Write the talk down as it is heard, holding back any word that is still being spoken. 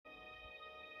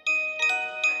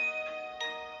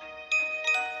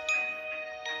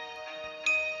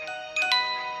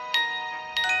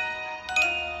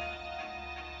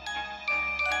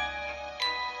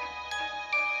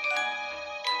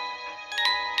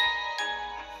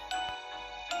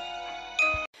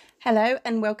Hello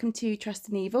and welcome to Trust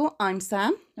and Evil. I'm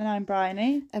Sam. And I'm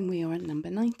Bryony. And we are on number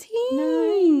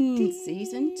 19.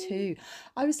 Season 2.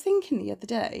 I was thinking the other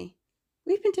day,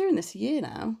 we've been doing this a year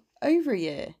now. Over a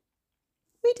year.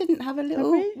 We didn't have a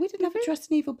Trust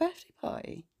and Evil birthday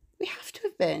party. We have to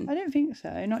have been. I don't think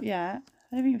so, not yet.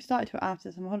 I don't think we've started till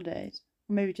after some holidays.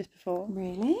 Or maybe just before.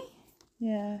 Really?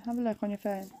 Yeah, have a look on your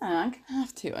phone. I'm going to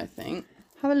have to, I think.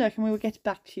 Have a look and we will get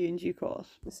back to you in due course.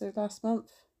 So last month?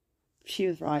 She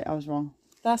was right, I was wrong.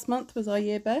 Last month was our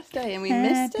year birthday and we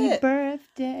missed it. Happy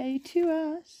birthday to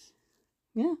us.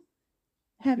 Yeah.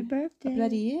 Happy birthday. A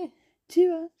bloody year.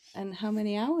 To us. And how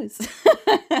many hours?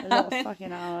 A lot of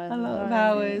fucking hours. A lot of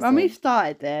hours. When we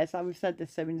started this, we've said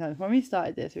this so many times, when we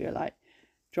started this, we were like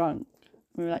drunk.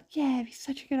 We were like, yeah, it's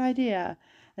such a good idea.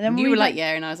 And then you were like,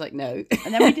 yeah, and I was like, no.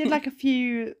 And then we did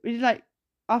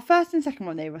our first and second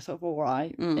one, they were sort of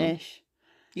alright-ish.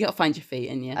 You got to find your feet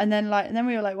in you. And then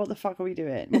we were like, what the fuck are we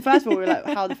doing? Well, first of all, we were like,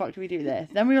 how the fuck do we do this?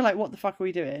 Then we were like, what the fuck are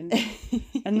we doing?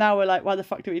 And now we're like, why the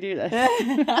fuck do we do this?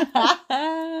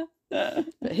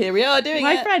 But here we are doing it.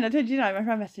 My friend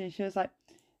messaged me, she was like,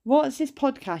 what's this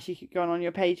podcast you keep going on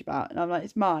your page about? And I'm like,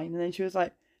 it's mine. And then she was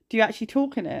like, do you actually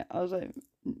talk in it? I was like,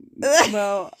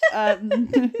 well,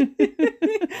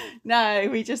 no,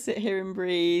 we just sit here and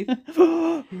breathe.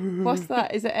 What's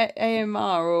that? Is it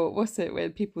AMR or what's it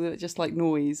with people that just like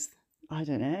noise? I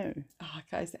don't know. Oh,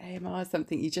 guys, AMR is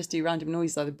something you just do random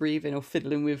noises, either breathing or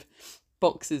fiddling with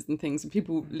boxes and things, and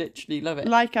people literally love it.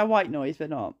 Like a white noise, but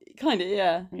not. Kind of,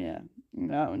 yeah. Yeah.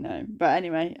 No. But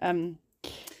anyway,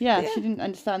 yeah, she didn't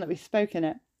understand that we spoke in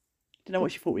it. Don't know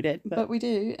what she thought we did, but we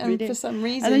do, and for some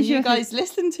reason, and then you guys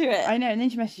listen to it. I know, and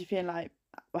then she messaged me like,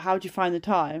 well, "How do you find the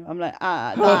time?" I'm like,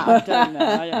 I don't know.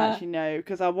 I don't actually know,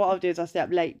 because what I'll do is I'll stay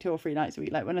up late 2 or 3 nights a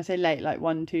week. Like when I say late, like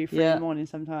 1, 2, 3 in the morning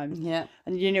sometimes. Yeah.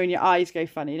 And you know, when your eyes go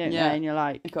funny, don't they? And you're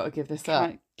like, I've got to give this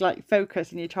up. Like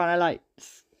focus, and you're trying to like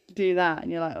do that,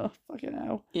 and you're like, oh fucking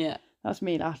hell. Yeah. That's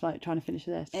me last night trying to finish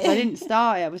this. I didn't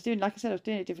start it. I was doing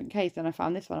a different case, and I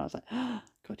found this one. I was like, oh,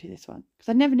 got to do this one, because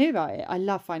I never knew about it. I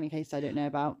love finding cases I don't know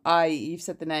about. You've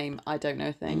said the name. I don't know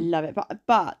a thing. I love it,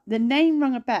 but the name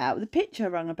rang a bell. The picture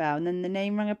rang a bell, and then the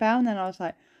name rang a bell, and then I was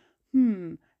like,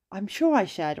 I'm sure I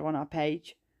shared it on our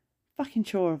page. Fucking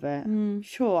sure of it.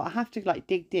 Sure, I have to like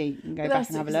dig deep and go back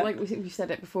and have a look. Like we've said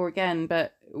it before again,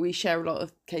 but we share a lot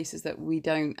of cases that we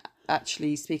don't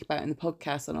actually speak about in the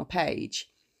podcast on our page,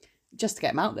 just to get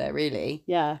them out there, really.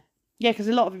 Yeah, because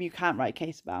a lot of them you can't write a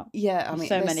case about. Yeah, I mean,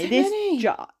 so many.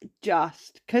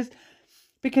 Just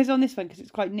because on this one, because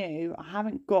it's quite new, I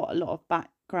haven't got a lot of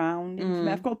background into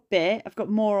me. I've got a bit. I've got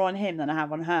more on him than I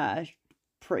have on her.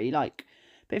 Pretty but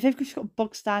if they've just got a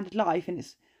bog standard life and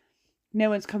it's no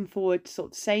one's come forward to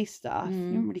sort of say stuff, you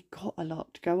haven't really got a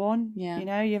lot to go on. Yeah,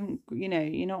 you haven't.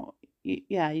 You're not. You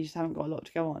just haven't got a lot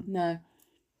to go on. No,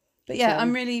 but yeah,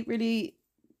 I'm really, really.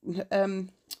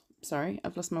 Sorry,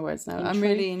 I've lost my words now. I'm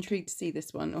really intrigued to see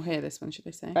this one, or hear this one, should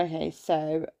I say. Okay,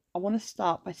 so I want to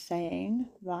start by saying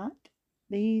that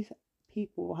these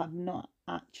people have not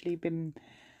actually been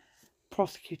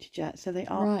prosecuted yet, so they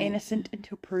are innocent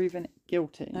until proven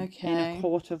guilty in a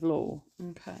court of law.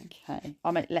 Okay.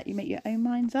 I'll let you make your own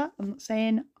minds up. I'm not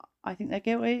saying I think they're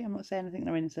guilty. I'm not saying I think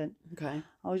they're innocent. Okay.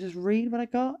 I'll just read what I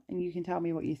got, and you can tell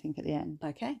me what you think at the end.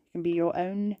 Okay. It can be your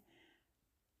own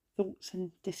thoughts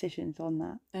and decisions on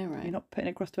that. All right. You're not putting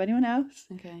it across to anyone else.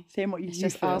 Okay. Saying what you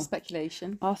just feel. our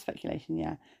speculation. Our speculation,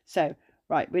 yeah. So,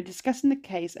 right, we're discussing the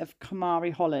case of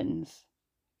Kamarie Holland.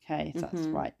 Okay, so that's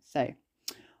right. So,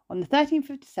 on the 13th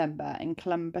of December in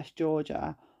Columbus,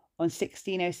 Georgia, on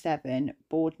 1607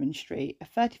 Boardman Street, a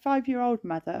 35-year-old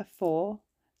mother of 4,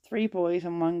 3 boys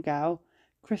and 1 girl,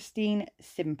 Kristy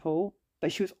Siple,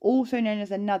 but she was also known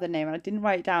as another name, and I didn't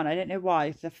write it down. I don't know why,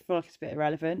 because I feel like it's a bit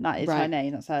irrelevant. That is her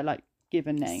name. That's her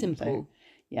given name. Simple. So,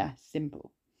 yeah,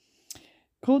 Simple.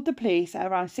 Called the police at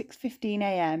around 6:15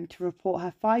 a.m. to report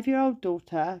her 5-year-old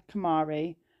daughter,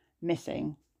 Kamarie,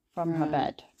 missing from her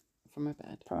bed. From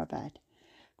her bed.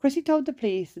 Kristy told the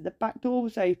police that the back door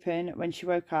was open when she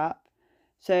woke up.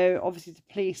 So obviously the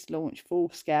police launched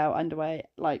full-scale underway,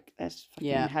 there's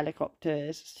fucking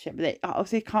helicopters, shit. But they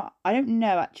obviously can't. I don't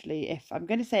know actually if I'm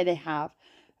going to say they have.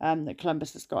 That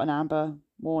Columbus has got an amber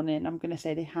warning. I'm going to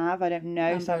say they have. I don't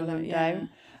know. Some of them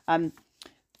don't.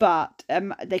 But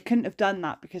they couldn't have done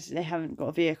that because they haven't got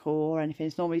a vehicle or anything.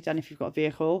 It's normally done if you've got a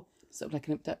vehicle. Sort of like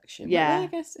an abduction. Yeah. I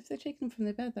guess if they're taking them from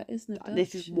their bed, that is an abduction.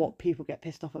 This is what people get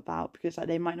pissed off about, because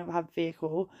they might not have a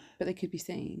vehicle. But they could be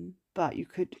seen. But you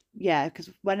could, because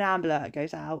when an amber alert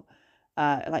goes out,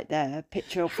 their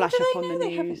picture will flash up on the news.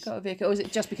 They haven't got a vehicle, or is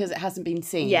it just because it hasn't been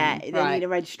seen? Yeah, they need a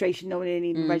registration. Normally they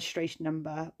need a registration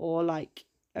number, or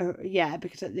yeah,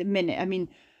 because at the minute, I mean,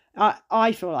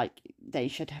 I feel like they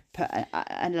should put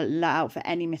an alert out for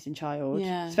any missing child,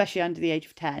 especially under the age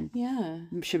of 10. Yeah,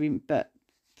 should be, but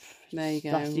there you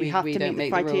go. You have to meet the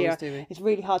criteria. Rules, do we? It's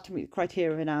really hard to meet the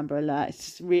criteria of an Amber Alert. It's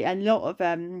just really, and a lot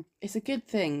of It's a good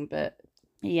thing, but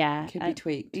yeah, could be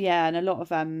tweaked. Yeah, and a lot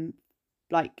of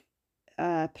like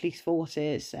police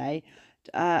forces say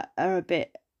are a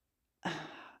bit.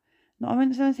 I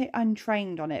wouldn't say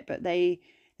untrained on it, but they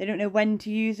don't know when to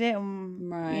use it,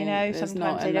 and right.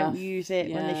 Sometimes they don't use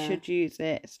it when they should use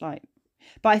it. It's like,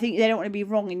 but I think they don't want to be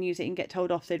wrong and use it and get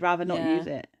told off. So they'd rather not use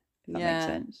it. If that makes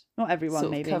sense. Not everyone,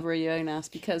 sort maybe. Of cover your own ass,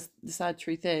 because the sad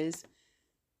truth is,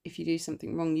 if you do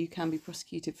something wrong, you can be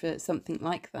prosecuted for something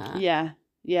like that.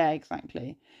 Yeah,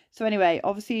 exactly. So anyway,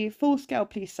 obviously, full-scale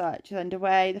police search is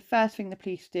underway. The first thing the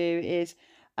police do is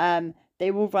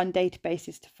they will run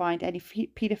databases to find any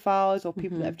paedophiles or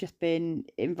people that have just been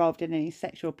involved in any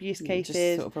sexual abuse cases.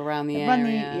 Just sort of around the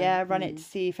area. Run it to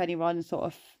see if anyone sort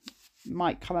of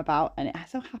might come about. And it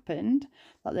so happened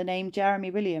that the name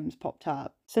Jeremy Williams popped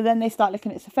up. So then they start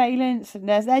looking at surveillance, and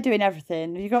they're doing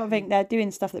everything. You've got to think they're doing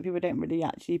stuff that people don't really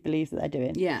actually believe that they're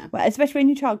doing. Yeah. Well, especially when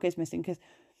your child goes missing, because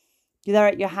you're there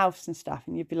at your house and stuff,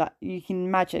 and you'd be like, you can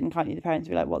imagine, can't you? The parents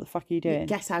would be like, "What the fuck are you doing?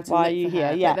 Guess how to Why are you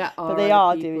here?" Yeah, but they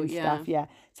are doing stuff. Yeah.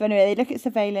 So anyway, they look at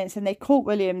surveillance, and they caught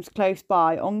Williams close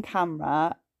by on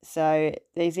camera. So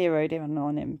they zeroed in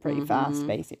on him pretty fast,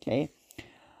 basically.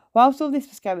 Whilst all this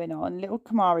was going on, little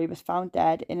Kamarie was found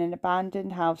dead in an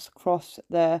abandoned house across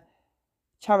the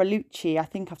Chattahoochee, I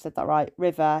think I've said that right,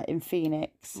 River in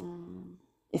Phoenix.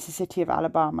 It's a city of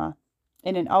Alabama,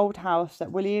 in an old house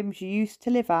that Williams used to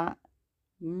live at.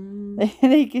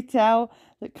 They could tell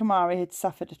that Kamarie had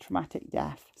suffered a traumatic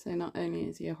death. So not only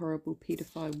is he a horrible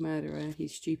paedophile murderer,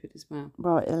 he's stupid as well.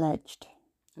 Right, alleged.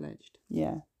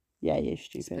 Yeah. Yeah, he is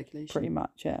stupid. Speculation. Pretty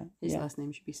much, yeah. His last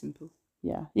name should be Simple.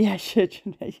 Yeah, it should.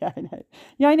 Yeah, I know.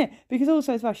 Yeah, I know. Because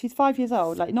also as well, she's 5 years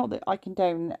old. Like, not that I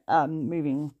condone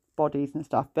moving bodies and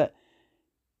stuff, but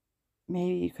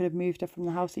maybe you could have moved her from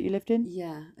the house that you lived in.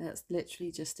 Yeah, that's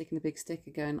literally just sticking a big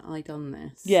sticker going, I done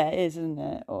this. Yeah, it is, isn't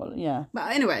it? Or yeah.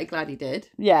 But anyway, glad he did.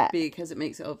 Yeah. Because it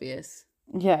makes it obvious.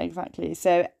 Yeah, exactly.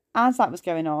 So as that was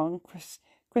going on,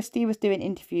 Kristy was doing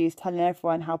interviews telling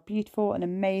everyone how beautiful and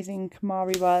amazing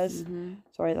Kamarie was.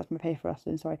 Sorry, that's my paper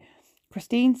rustling, sorry.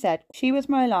 Christine said, "She was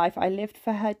my life. I lived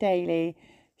for her daily.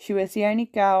 She was the only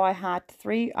girl I had.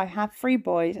 I had 3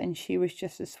 boys, and she was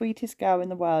just the sweetest girl in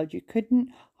the world. You could not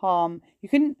harm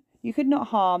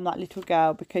that little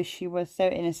girl because she was so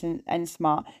innocent and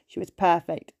smart. She was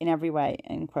perfect in every way."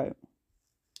 End quote.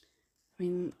 I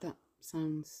mean, that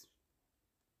sounds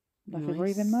like nice. A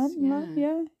grieving mum.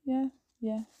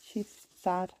 Yeah. She's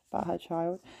sad about her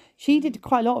child. She did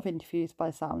quite a lot of interviews by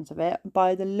the sounds of it.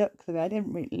 By the looks of it, I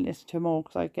didn't really listen to them all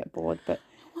because I get bored. But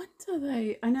I wonder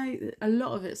though. I know that a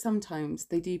lot of it, sometimes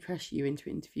they do pressure you into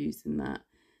interviews and that,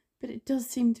 but it does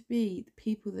seem to be the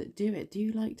people that do it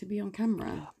do like to be on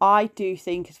camera. I do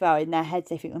think as well, in their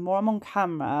heads they think the more I'm on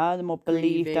camera, the more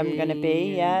believed I'm going to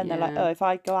be. Yeah, and they're like, oh, if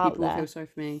I go out people there, feel sorry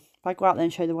for me. If I go out there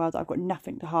and show the world that I've got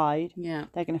nothing to hide, they're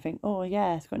going to think, oh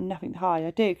yeah, it's got nothing to hide. I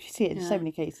do, because you see it in so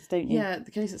many cases, don't you? Yeah, the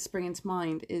case that's springing to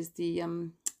mind is the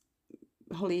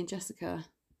Holly and Jessica.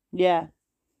 Yeah,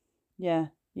 you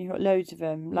got loads of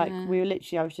them. Like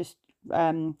I was just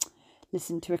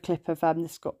listening to a clip of the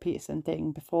Scott Peterson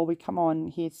thing before we come on.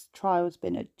 His trial's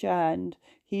been adjourned.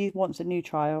 He wants a new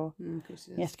trial. Of course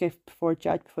he does. He has to go before a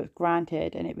judge before it's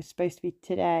granted, and it was supposed to be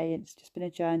today, and it's just been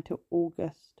adjourned till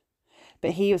August.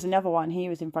 But he was another one. He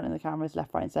was in front of the cameras,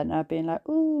 left, right, and centre, being like,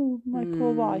 "Oh, my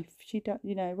poor wife. She don't,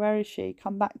 where is she?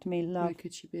 Come back to me, love. Where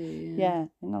could she be?" Yeah.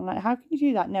 And I'm like, how can you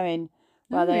do that, knowing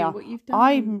where they are? What you've done.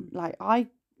 I'm like,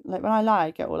 when I lie,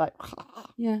 I get all like,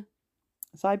 yeah.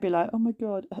 So I'd be like, oh my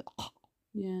god.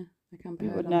 Yeah, I can't be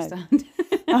would understand.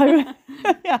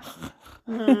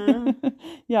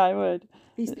 Yeah, I would.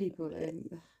 These people.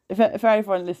 If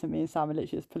everyone listened to me and Sam would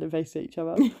literally just pull a face at each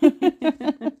other.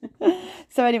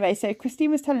 So anyway, so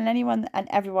Christine was telling anyone and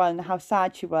everyone how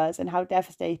sad she was and how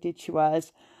devastated she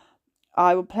was.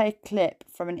 I will play a clip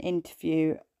from an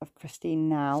interview of Christine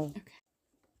now.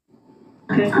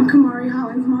 Okay. I'm Kamarie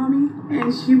Holland's mommy,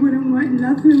 and she wouldn't want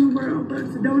nothing in the world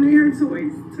but to donate her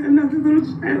toys to another little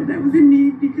child that was in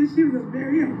need because she was a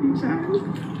very healthy child.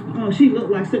 Oh, she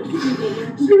looked like such a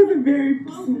beautiful. She was a very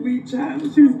sweet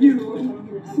child. She was beautiful.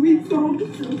 Sweet soul.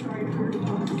 So sorry to hurt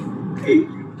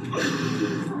you.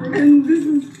 And this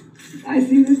is, I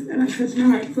see this and I touch my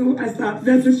heart, so I stopped.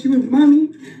 That's what she was, mommy.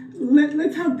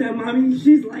 Let's help that, mommy.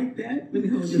 She's like that.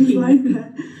 She's like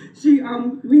that.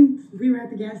 We were at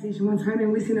the gas station one time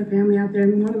and we seen a family out there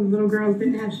and one of the little girls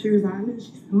didn't have shoes on and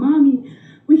she said, "Mommy,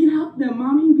 we can help them,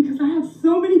 Mommy, because I have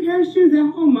so many pairs of shoes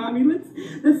at home, Mommy. Let's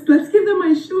give them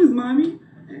my shoes, Mommy."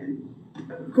 And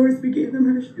of course we gave them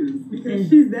her shoes because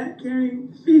she's that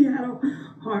caring. She had a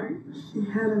heart. She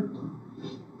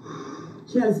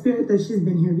had a spirit that she's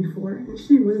been here before and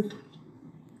she was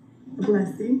a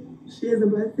blessing. She is a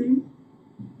blessing.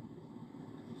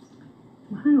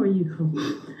 How are you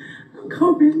coping? I'm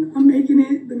coping. I'm making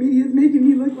it. The media is making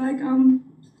me look like I'm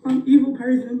an evil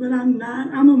person, but I'm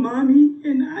not. I'm a mommy,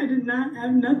 and I did not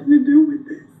have nothing to do with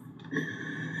this.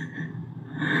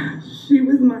 She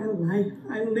was my life.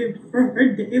 I lived for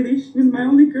her daily. She was my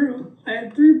only girl. I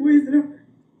had 3 boys and her.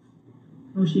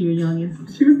 Oh, she your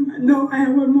youngest? She was no, I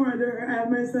had one more under her. I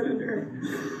had my son under her.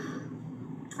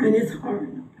 And it's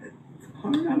hard. It's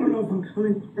hard. I don't know if I'm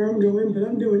coming or I'm going, but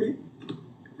I'm doing it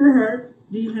for her.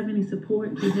 Do you have any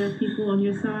support? Do you have people on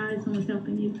your side? Someone's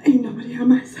helping you? Ain't nobody on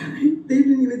my side. They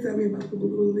didn't even tell me about the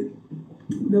blue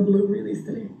release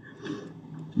today.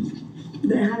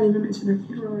 They haven't even mentioned her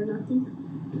funeral or nothing.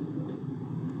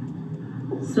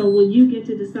 So will you get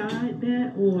to decide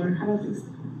that, or? I don't think so.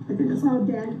 I think that's all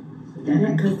Dad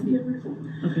had custody of her.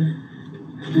 Okay.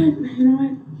 But you know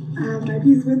what? I have my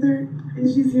peace with her, and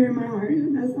she's here in my heart,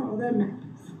 and that's all that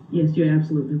matters. Yes, you're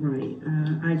absolutely right.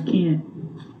 I can't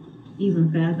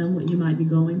even fathom what you might be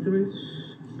going through,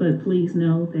 but please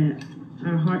know that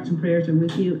our hearts and prayers are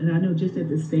with you. And I know just at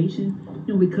the station,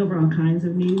 we cover all kinds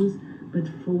of news, but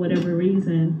for whatever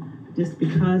reason, just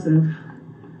because of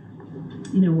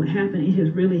what happened, it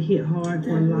has really hit hard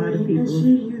for a lot of people.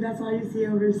 And that's all you see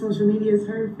over social media is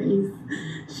her face.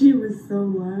 She was so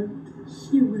loved.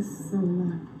 She was so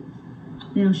loved.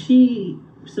 Now she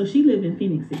lived in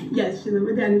Phoenix City. Yes, she lived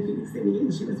with Dad in Phoenix City,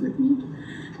 and she was with me.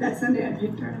 That Sunday I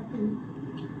picked her up and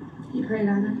he prayed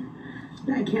on her.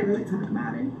 But I can't really talk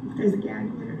about it. There's a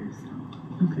gag order, so.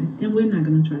 Okay, and we're not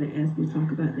going to try to ask you to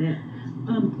talk about that.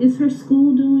 Is her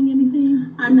school doing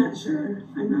anything? I'm not sure.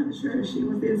 She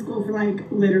was in school for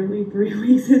literally 3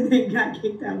 weeks and then got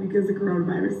kicked out because of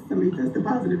coronavirus. Somebody tested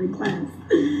positive in class.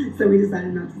 So we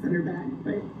decided not to send her back.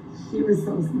 But she was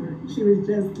so smart. She was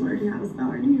just learning how to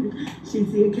spell her name.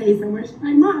 She'd see a K somewhere. She's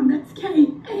like, "Mom, that's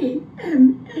Kamari."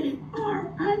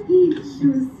 She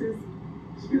was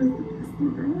the best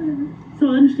little girl ever. So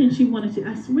I understand she wanted to,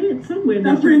 I read somewhere The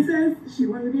that princess. She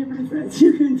wanted to be a princess.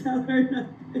 You couldn't tell her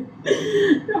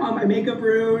nothing. All my makeup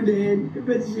ruined,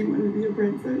 but she wanted to be a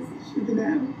princess. She can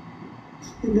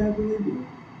definitely be.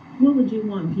 What would you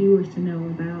want viewers to know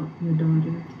about your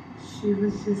daughter? She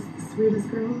was just the sweetest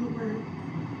girl in the world.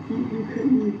 You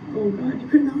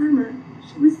couldn't harm her.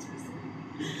 She was just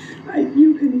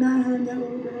you could not harm that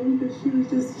little girl because she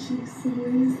was so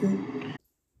innocent.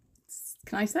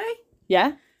 Can I say?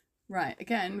 Yeah. Right,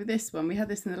 again, with this one, we had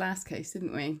this in the last case,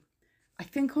 didn't we? I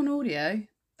think on audio,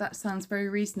 that sounds very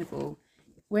reasonable.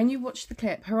 When you watch the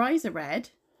clip, her eyes are red,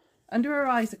 under her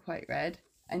eyes are quite red,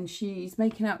 and she's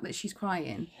making out that she's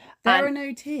crying. There are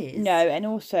no tears. No, and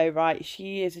also, right,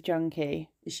 she is a junkie.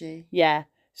 Is she? Yeah.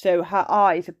 So her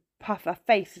eyes are puff, her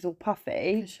face is all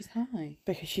puffy. Because she's high.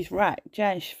 Because she's wrecked.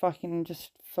 Yeah, and she's fucking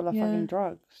just full of fucking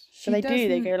drugs. So they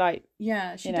go like...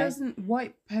 Yeah, she doesn't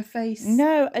wipe her face.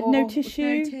 No, no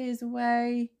tissue. No tears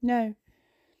away. No.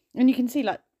 And you can see,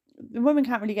 the woman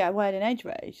can't really get a word in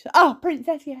edgeways. She's like, "Oh,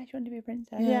 princess, yeah, she wanted to be a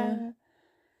princess." Yeah.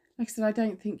 Like I said, I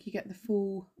don't think you get the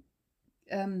full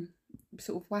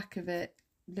sort of whack of it.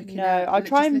 I'll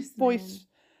try and voice...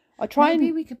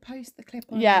 Maybe we could post the clip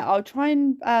on. Yeah, I'll try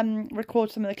and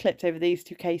record some of the clips over these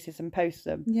 2 cases and post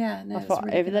them. Yeah, no, I thought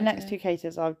really over the next 2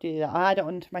 cases I'll do that. I add it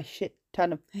onto my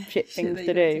ton of shit things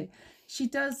to do. She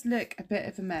does look a bit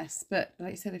of a mess, but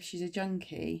like I said, if she's a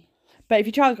junkie. But if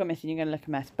your child's gone missing, you're going to look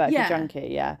a mess. But if you're a junkie,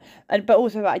 yeah. But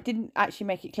also, I didn't actually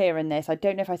make it clear in this. I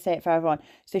don't know if I say it for everyone.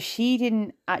 So she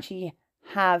didn't actually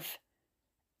have...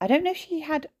 I don't know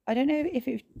if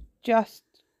it was just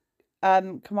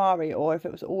Kamarie or if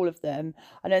it was all of them.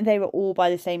 I don't know if they were all by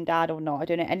the same dad or not. I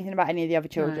don't know anything about any of the other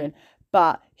children. Right.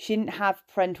 But she didn't have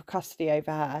parental custody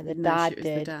over her. The dad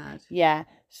did. The dad. Yeah.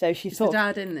 So she's the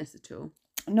dad in this at all?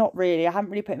 Not really. I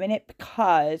haven't really put him in it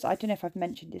because I don't know if I've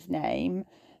mentioned his name.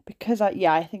 Because I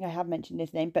think I have mentioned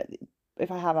his name, but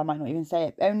if I have, I might not even say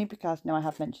it. Only because I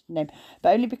have mentioned his name,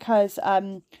 but only because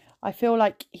I feel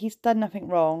like he's done nothing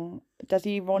wrong. Does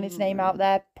he want his name out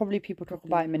there? Probably people talk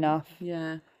about him enough.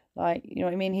 Yeah. You know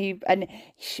what I mean?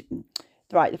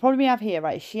 Right, the problem we have here,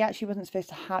 right, she actually wasn't supposed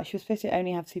to have... She was supposed to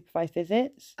only have supervised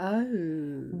visits.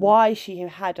 Oh. Why she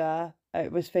had her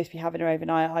was supposed to be having her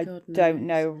overnight. I God don't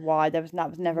knows. know why. That was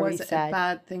never really Was it said. a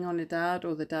bad thing on her dad,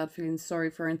 or the dad feeling sorry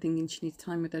for her and thinking she needs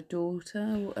time with her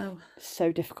daughter? Oh,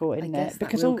 So difficult, isn't guess it? that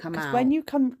Because will come when out. you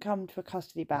come to a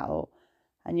custody battle,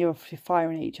 and you're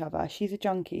firing at each other, she's a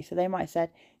junkie, so they might have said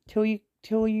till you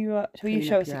Clean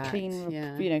show up us your a act, clean,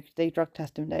 yeah. you know, they drug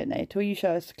test them, don't they? Till you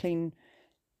show us a clean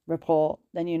report,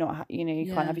 then you're not, you know,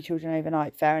 you can't have your children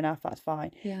overnight. Fair enough, that's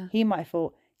fine. Yeah. He might have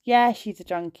thought, yeah, she's a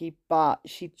junkie, but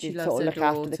she did loves sort of her look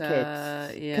after the daughter,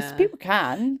 kids. yeah. Because people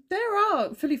can. There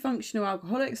are fully functional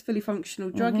alcoholics, fully functional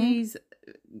Mm-hmm. druggies.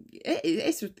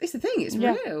 It's a thing. It's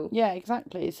real. Yeah,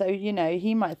 exactly. So, you know,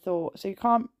 he might have thought, so you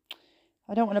can't,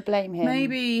 I don't want to blame him.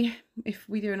 Maybe if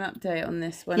we do an update on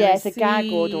this one. Yeah, it's a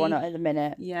gag order on it at the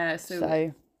minute. Yeah,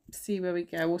 so see where we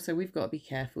go. Also, we've got to be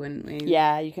careful, haven't we?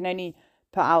 Yeah, you can only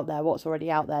put out there what's already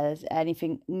out there. There's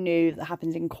anything new that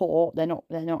happens in court, they're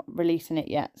not releasing it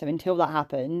yet. So until that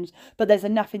happens, but there's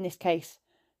enough in this case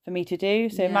for me to do.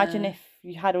 So imagine if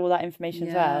you had all that information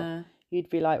as well, you'd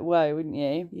be like, whoa, wouldn't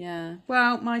you? Yeah.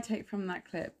 Well, my take from that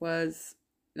clip was,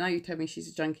 now you told me she's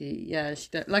a junkie. Yeah, she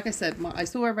don't, like I said, I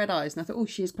saw her red eyes and I thought, oh,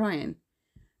 she is crying.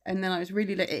 And then I was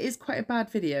really it is quite a bad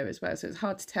video as well, so it's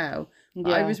hard to tell.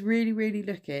 But I was really, really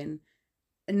looking,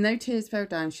 and no tears fell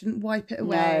down. She didn't wipe it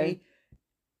away.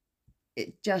 No.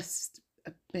 It just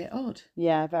a bit odd.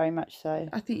 Yeah, very much so.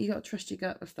 I think you got to trust your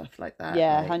gut with stuff like that.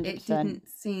 Yeah, like, 100%. It didn't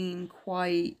seem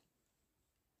quite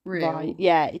real. Right.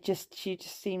 Yeah, she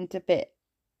just seemed a bit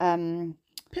putting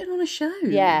on a show.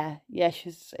 Yeah, she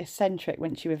was eccentric,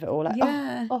 wasn't she, with it all? Like,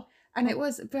 and it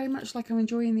was very much like I'm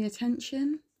enjoying the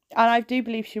attention. And I do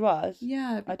believe she was.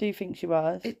 Yeah. I do think she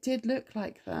was. It did look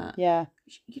like that. Yeah.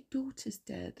 Your daughter's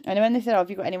dead. And when they said, have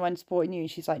you got anyone supporting you?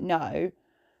 She's like, no.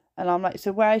 And I'm like,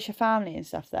 so where is your family and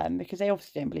stuff then? Because they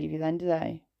obviously don't believe you then, do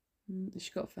they?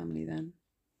 She got a family then.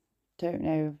 Don't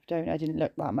know. I didn't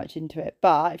look that much into it.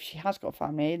 But if she has got a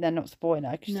family, they're not supporting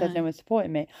her because she says no one's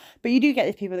supporting me. But you do get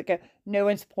these people that go, no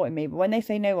one's supporting me. But when they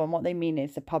say no one, what they mean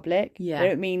is the public. Yeah. They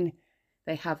don't mean...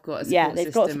 They have got a support system. Yeah,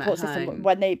 they've got a support system.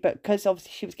 But because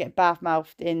obviously she was getting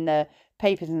bad-mouthed in the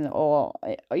papers or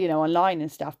you know, online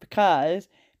and stuff, because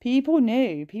people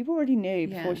already knew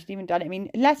before she'd even done it. I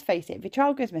mean, let's face it, if your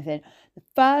child goes missing, the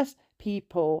first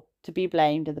people to be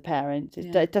blamed are the parents.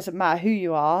 It doesn't matter who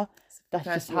you are. That's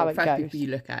just how it goes. People you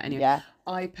look at anyway. Yeah.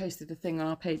 I posted a thing on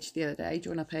our page the other day.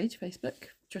 Join our page, Facebook,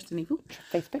 Trust and Evil.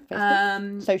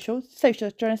 Facebook. Socials.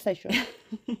 Join us social.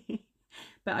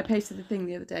 But I posted a thing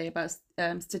the other day about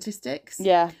statistics.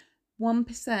 Yeah.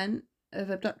 1% of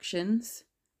abductions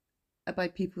are by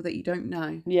people that you don't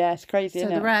know. Yeah, it's crazy,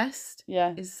 isn't it? So the rest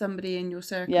is somebody in your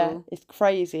circle. Yeah, it's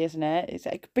crazy, isn't it? It's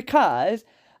like, because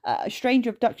stranger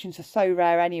abductions are so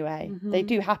rare anyway. Mm-hmm. They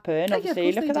do happen,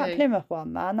 obviously. Look at that Plymouth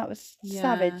one, man. That was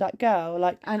savage, that girl.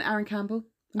 And Aaron Campbell.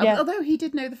 Yeah. Although he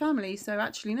did know the family, so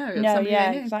actually no.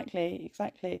 Exactly.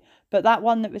 But that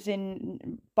one that was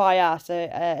in by us,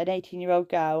 an 18-year-old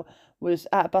girl, was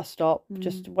at a bus stop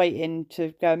just waiting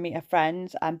to go and meet her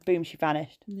friends, and boom, she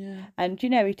vanished. Yeah. And you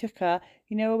know, he took her.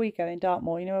 You know where we go in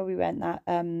Dartmoor? You know where we went? That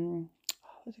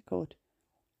what's it called?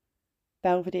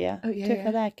 Belvedere. Oh yeah. Took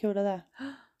her there, killed her there,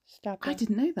 stabbed her. I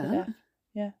didn't know that.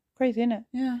 Yeah, crazy, isn't it?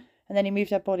 Yeah. And then he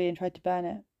moved her body and tried to burn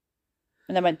it.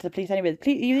 And then went to the police anyway.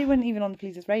 He wasn't even on the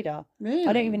police's radar. Really?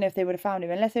 I don't even know if they would have found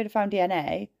him. Unless they would have found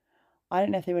DNA, I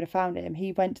don't know if they would have found him.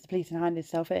 He went to the police and handed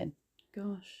himself in.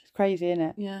 Gosh. It's crazy, isn't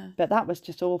it? Yeah. But that was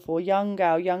just awful. Young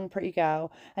girl, young pretty girl.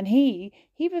 And he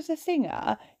was a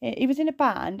singer. He was in a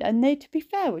band. And they, to be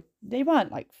fair, they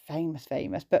weren't like famous.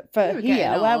 But for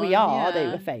here, where we are, they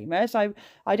were famous. I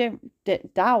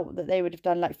don't doubt that they would have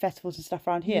done like festivals and stuff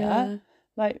around here. Yeah.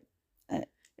 Like...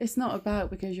 It's not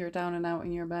about because you're down and out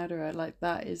and you're a murderer. Like,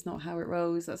 that is not how it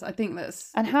rolls. I think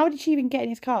that's... And how did she even get in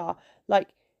his car? Like,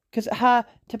 because her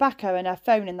tobacco and her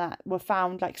phone and that were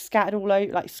found, like, scattered all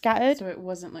over, like, scattered. So it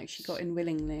wasn't like she got in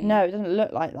willingly. No, it doesn't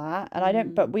look like that.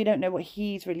 And but we don't know what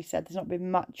he's really said. There's not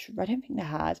been much, I don't think there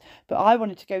has. But I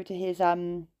wanted to go to his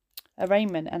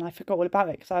arraignment and I forgot all about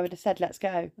it because I would have said, let's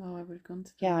go. Oh, I would have gone to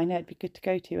that. Yeah, I know, it'd be good to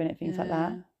go to and things like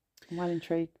that. I'm well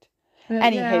intrigued. But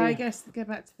anywho, yeah, I guess to go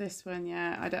back to this one,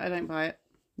 I don't buy it.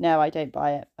 No, I don't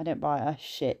buy it. I don't buy a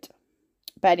shit.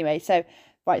 But anyway, so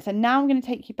now I'm going to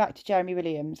take you back to Jeremy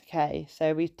Williams, okay?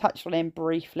 So we touched on him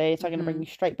briefly, so I'm going to bring you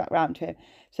straight back round to him.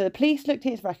 So the police looked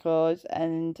at his records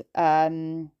and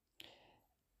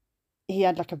he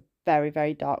had like a very,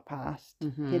 very dark past.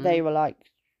 Mm-hmm. They were like,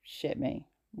 shit me.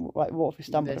 Like, what if we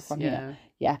stumbled upon here?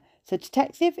 Yeah. So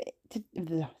detectives.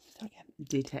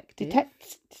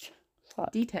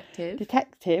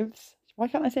 Why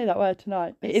can't I say that word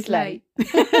tonight? It is late.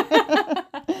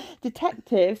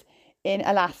 Detectives in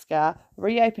Alaska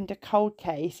reopened a cold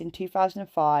case in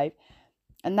 2005,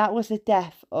 and that was the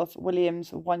death of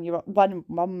Williams' one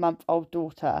month old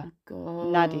daughter,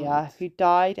 Nadia, who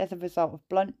died as a result of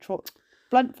blunt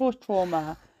force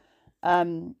trauma.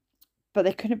 But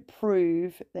they couldn't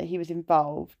prove that he was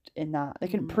involved in that. They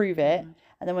couldn't prove it.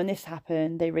 And then when this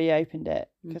happened, they reopened it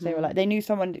because they were like, they knew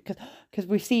someone, because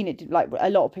we've seen it, like a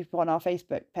lot of people on our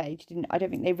Facebook page I don't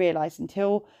think they realised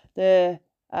until the,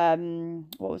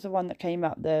 what was the one that came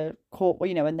up, the court, well,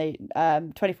 you know, when they,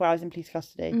 24 hours in police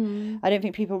custody. I don't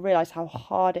think people realise how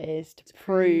hard it is to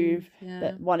prove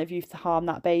that one of you've harmed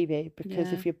that baby,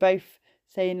 because if you're both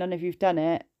saying none of you've done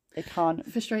it, they can't.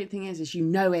 The frustrating thing is you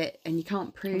know it and you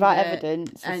can't prove without it,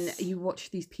 evidence, and you watch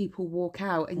these people walk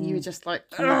out, and you're just like,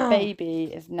 and the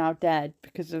baby is now dead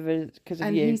because of you.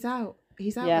 And he's out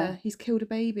there. He's killed a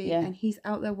baby, and he's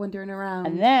out there wandering around.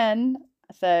 And then,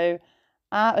 so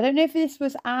I don't know if this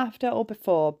was after or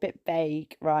before, a bit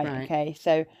vague, right? Okay,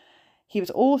 so he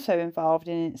was also involved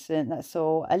in an incident that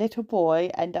saw a little boy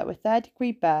end up with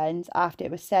third-degree burns after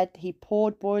it was said he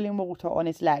poured boiling water on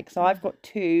his leg. So I've got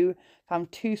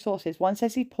found two sources. One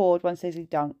says he poured, one says he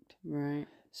dunked. Right.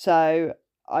 So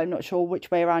I'm not sure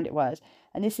which way around it was.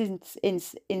 And this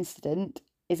incident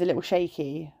is a little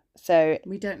shaky. So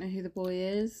we don't know who the boy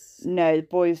is. No,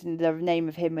 the name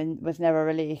of him was never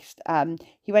released.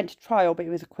 He went to trial, but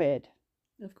he was acquitted.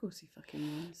 Of course he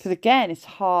fucking was. Because again, it's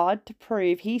hard to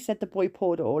prove. He said the boy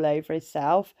poured it all over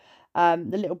himself. The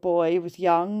little boy was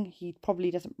young. He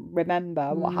probably doesn't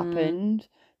remember what happened.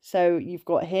 So you've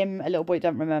got him, a little boy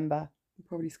doesn't remember.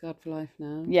 Probably scarred for life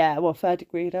now. Yeah, well, third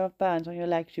degree burns on your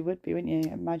legs, you would be, wouldn't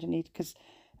you?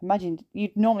 Imagine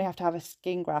you'd normally have to have a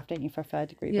skin graft, don't you, for a third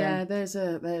degree burn? Yeah, there's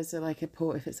a like a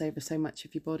port if it's over so much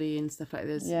of your body and stuff like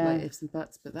this. Like ifs and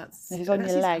buts, but that's on your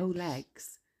his legs. whole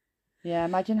legs. Yeah,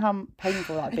 imagine how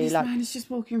painful that'd be. This like, man is just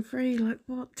walking free. Like,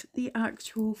 what the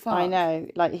actual fuck? I know.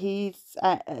 Like, he's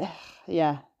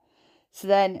yeah. So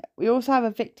then we also have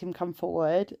a victim come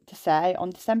forward to say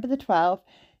on December the 12th,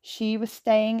 she was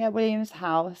staying at William's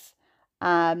house,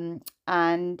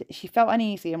 and she felt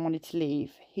uneasy and wanted to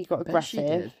leave. He got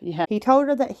aggressive. Yeah. He told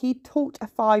her that he taught a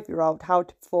 5-year-old how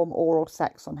to perform oral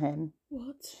sex on him.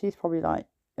 What? She's probably like,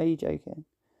 "Are you joking?"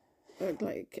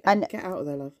 Like, and get out of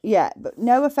there, love. Yeah, but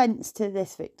no offense to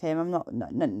this victim. I'm not.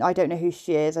 No, I don't know who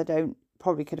she is.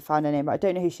 Probably could have found her name, but I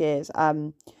don't know who she is.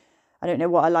 I don't know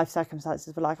what her life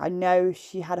circumstances were like. I know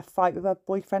she had a fight with her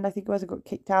boyfriend, I think it was, and got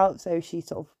kicked out. So she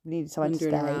sort of needed someone to stay.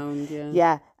 Around,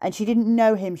 yeah. And she didn't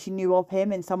know him. She knew of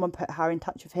him, and someone put her in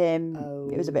touch with him. Oh.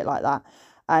 It was a bit like that.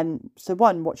 So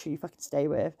one, what should you fucking stay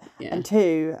with? Yeah. And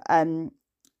two,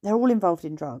 they're all involved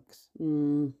in drugs.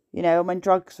 You know, and when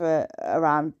drugs are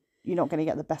around, you're not going to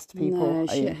get the best of people. No,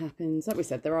 shit happens. Like we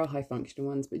said, there are high functioning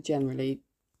ones, but generally,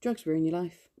 drugs ruin your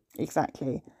life.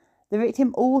 Exactly. The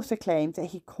victim also claims that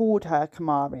he called her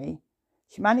Kamarie.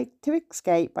 She managed to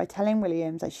escape by telling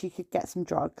Williams that she could get some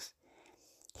drugs.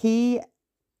 She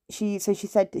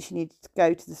said that she needed to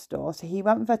go to the store. So he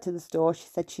went with her to the store. She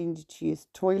said she needed to use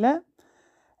the toilet.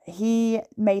 He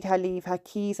made her leave her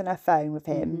keys and her phone with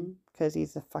him because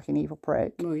he's a fucking evil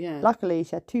prick. Oh, yeah. Luckily,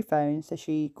 she had 2 phones, so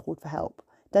she called for help.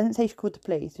 Doesn't say she called the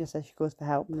police, just says she calls for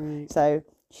help. Right. So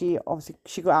she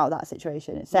got out of that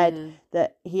situation. It said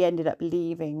that he ended up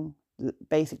leaving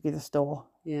basically the store.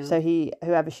 Yeah. So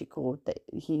whoever she called, that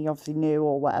he obviously knew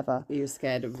or whatever. He was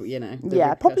scared of,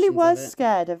 the probably was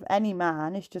scared of any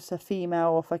man. It's just a female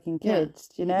or fucking kids,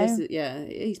 you know?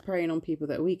 He's preying on people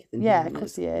that are weaker than him. Yeah, of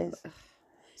course he is.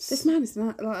 This man is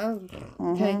not like,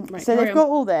 okay. Right, so they've got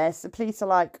all this. The police are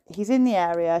like, he's in the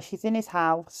area, she's in his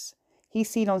house, he's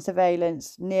seen on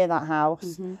surveillance near that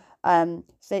house.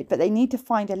 But they need to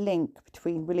find a link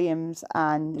between Williams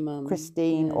and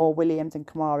Christine or Williams and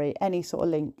Kamarie, any sort of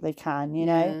link they can, you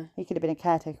know. He could have been a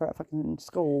caretaker at a fucking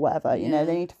school, whatever, you know.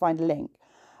 They need to find a link.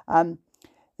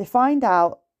 They find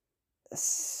out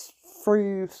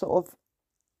through sort of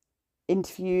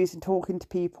interviews and talking to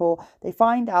people, they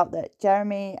find out that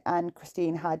Jeremy and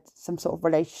Christine had some sort of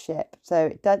relationship.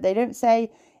 So they don't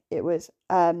say it was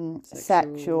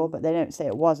sexual, but they don't say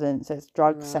it wasn't. So it's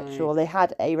drugs, sexual. They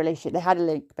had a relationship. They had a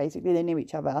link, basically. They knew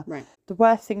each other. Right. The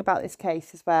worst thing about this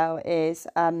case as well is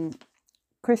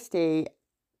Kristy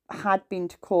had been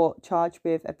to court charged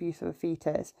with abuse of a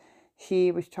fetus.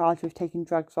 She was charged with taking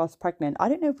drugs whilst pregnant. I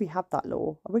don't know if we have that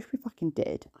law. I wish we fucking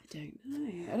did. I don't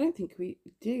know. I don't think we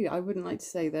do. I wouldn't like to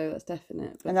say, though, that's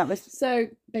definite. But... And that was... So,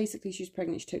 basically, she was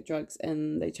pregnant, she took drugs,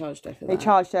 and they charged her for that. They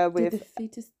charged her with... Did the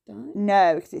fetus die?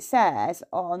 No, because it says,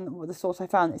 on the source I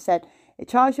found, it said, it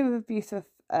charged her with abuse of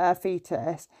a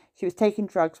fetus. She was taking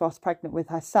drugs whilst pregnant with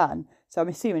her son. So I'm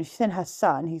assuming she's in her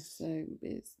son. He's So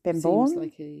it been seems born.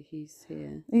 like he's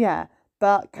here. Yeah,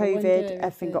 but I wonder COVID, if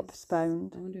everything got there's-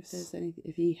 postponed. I wonder if there's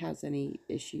if he has any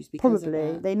issues because Probably.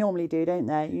 of that. They normally do, don't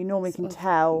they? You normally can Sort of,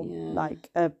 tell, yeah. like,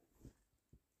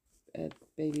 A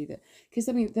baby that, because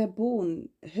I mean they're born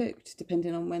hooked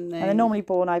depending on when and they're normally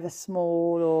born either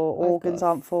small or organs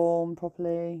aren't formed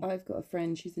properly. I've got a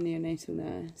friend, she's a neonatal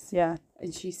nurse. Yeah.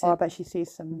 And she Oh, said I bet she sees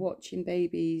some. watching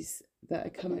babies that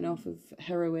are coming off of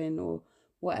heroin or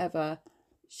whatever,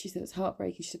 she said it's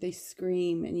heartbreaking. She said they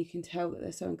scream and you can tell that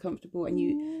they're so uncomfortable, and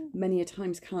you many a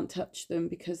times can't touch them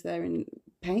because they're in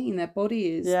pain. Their body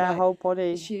is whole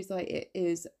body. She was like, it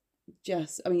is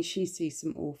just, I mean, she sees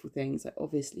some awful things, like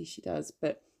obviously she does,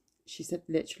 but she said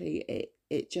literally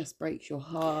it just breaks your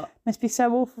heart. Must be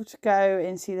so awful to go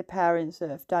and see the parents that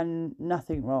have done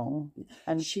nothing wrong.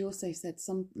 And she also said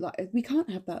we can't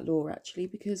have that law actually,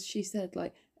 because she said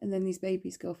and then these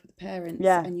babies go off with the parents,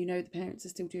 and the parents are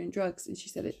still doing drugs, and she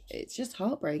said it's just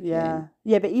heartbreaking. Yeah,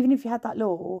 but even if you had that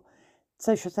law,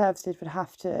 social services would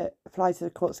have to apply to the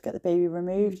courts to get the baby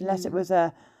removed, unless it was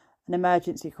an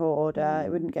emergency court order. It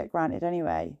wouldn't get granted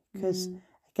anyway, because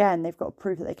again, they've got to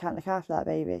prove that they can't look after that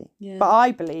baby. Yeah. But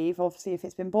I believe, obviously, if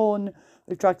it's been born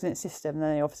with drugs in its system,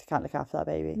 then they obviously can't look after that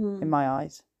baby, in my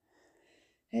eyes.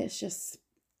 It's just,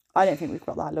 I don't think we've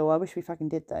got that law. I wish we fucking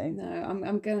did, though. no,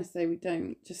 I'm gonna say we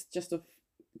don't, just of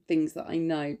things that I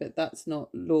know, but that's not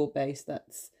law based.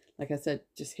 That's, like I said,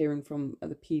 just hearing from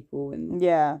other people and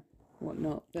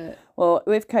whatnot. But well,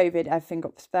 with COVID, everything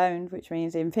got postponed, which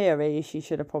means in theory she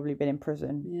should have probably been in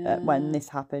prison when this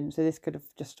happened. So this could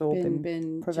have just all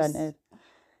been prevented.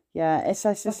 It's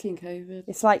just fucking COVID.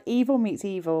 It's like evil meets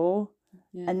evil,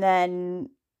 and then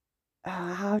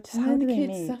how do the they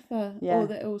kids meet? suffer,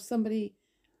 or somebody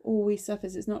always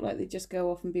suffers. It's not like they just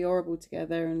go off and be horrible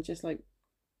together, and just like,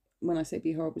 when I say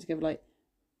be horrible together, like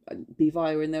be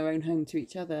vile in their own home to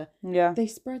each other. Yeah, they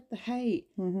spread the hate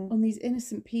on these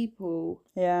innocent people.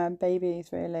 Yeah, babies,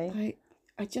 really.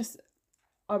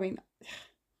 I mean,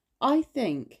 I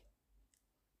think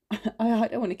I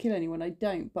don't want to kill anyone. I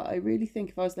don't, but I really think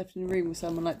if I was left in a room with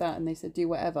someone like that and they said do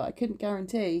whatever, I couldn't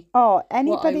guarantee. Oh,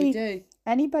 what I would do.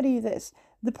 Anybody that's,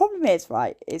 the problem is,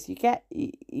 right, is you get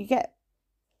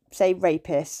say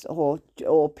rapists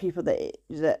or people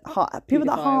that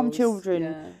harm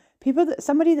children,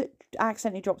 somebody that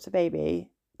accidentally drops a baby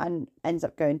and ends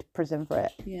up going to prison for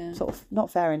it. Yeah. Sort of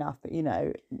not fair enough, but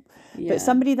but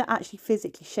somebody that actually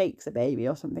physically shakes a baby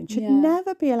or something should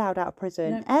never be allowed out of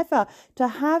prison, ever. To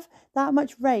have that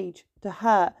much rage to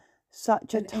hurt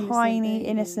such a tiny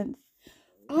innocent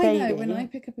baby. I know when I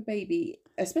pick up a baby,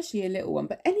 especially a little one,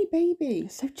 but any baby,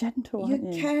 it's so gentle.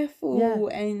 You're careful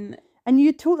and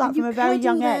you're taught that from a very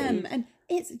young age. And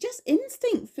it's just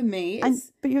instinct for me.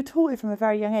 But you're taught it from a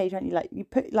very young age, aren't you?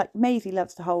 Like Maisie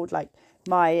loves to hold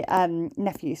my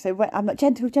nephew. So when I'm like,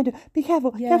 gentle, be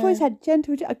careful, careful his head,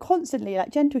 gentle, constantly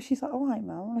gentle. She's like, all right,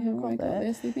 Mum, I got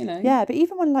this. Yeah, but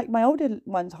even when my older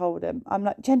ones hold him, I'm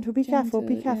like, gentle, be careful,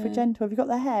 gentle. Have you got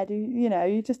their head? You're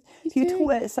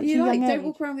taught it at such a young age. Don't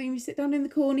walk around with them. You sit down in the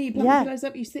corner. You blow your clothes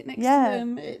up. You sit next to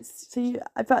them. It's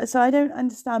so I don't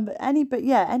understand. But any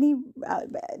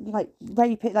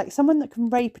rape, someone that can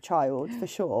rape a child for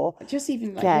sure. Just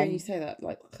even hearing you say that,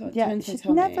 should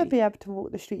never be able to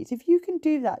walk the streets. If you can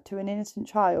do that to an innocent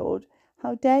child,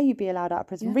 how dare you be allowed out of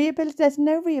prison? There's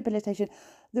no rehabilitation.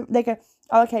 They go,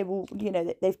 oh, okay, well,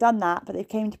 they've done that, but they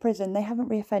came to prison. They haven't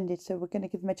reoffended, so we're going to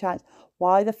give them a chance.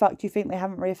 Why the fuck do you think they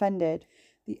haven't reoffended?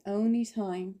 The only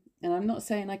time, and I'm not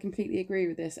saying I completely agree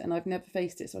with this, and I've never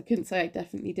faced it, so I couldn't say I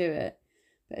definitely do it,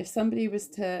 but if somebody was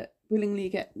to willingly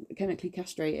get chemically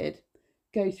castrated,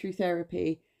 go through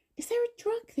therapy, is there a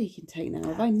drug they can take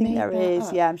now? I think there is.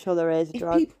 Up? Yeah, I'm sure there is a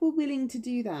drug. If people were willing to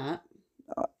do that,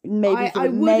 maybe I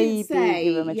wouldn't say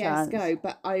give them a yes, chance. go,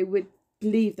 but I would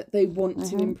believe that they want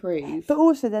to improve. But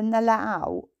also, then they're let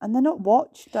out and they're not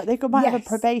watched. They've might have a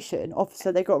probation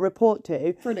officer they've got to report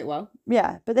to for a little while.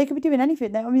 Yeah, but they could be doing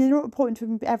anything. They're not reporting to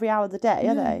them every hour of the day,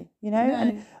 are they? No.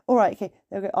 And all right, okay,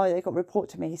 they'll go, they've got to report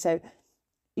to me, so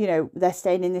they're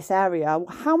staying in this area.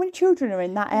 How many children are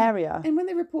in that area? And when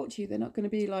they report to you, they're not going to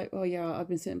be like, oh yeah, I've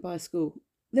been sitting by a school.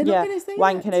 They're not going to say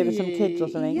wanking that to over some kids or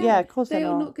something. Yeah, of course they're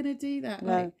not going to do that.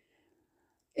 No.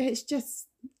 It's just,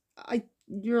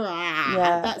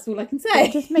 that's all I can say.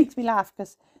 It just makes me laugh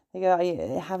because they go,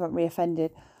 they haven't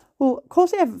reoffended. Well, of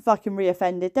course they haven't fucking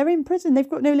reoffended. They're in prison. They've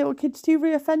got no little kids to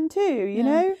reoffend too, you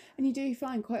know? And you do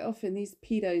find quite often these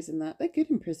pedos and that, they're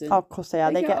good in prison. Oh, of course they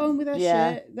are. They get on with their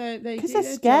shit. Because they're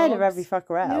scared of every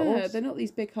fucker else. Yeah, they're not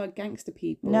these big hard gangster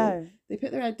people. No. They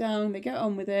put their head down, they get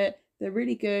on with it, They're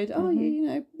really good. Oh, you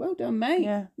know, well done, mate.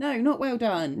 Yeah. No, not well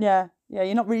done. Yeah. Yeah,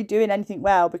 you're not really doing anything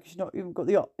well because you haven't got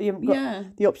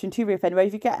the option to reoffend. Where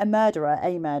if you get a murderer,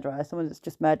 someone that's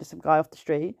just murdered some guy off the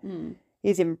street,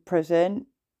 he's in prison.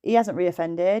 He hasn't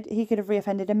reoffended. He could have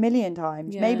reoffended a million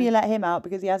times. Yeah. Maybe you let him out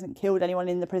because he hasn't killed anyone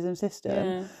in the prison system.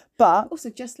 Yeah. But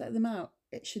also, just let them out.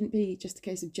 It shouldn't be just a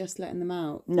case of just letting them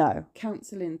out. No.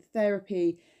 Counselling,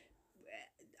 therapy.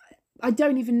 I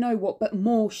don't even know what, but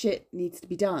more shit needs to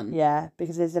be done. Yeah,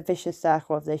 because there's a vicious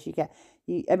circle of this.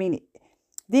 I mean,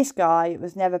 this guy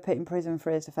was never put in prison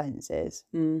for his offences,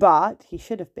 but he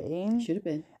should have been. Should have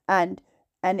been. And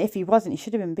if he wasn't, he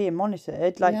should have been being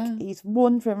monitored. Like, he's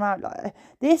wandering around like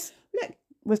this. Look,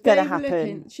 was going to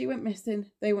happen. She went missing.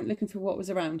 They weren't looking for what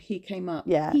was around. He came up.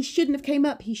 Yeah. He shouldn't have came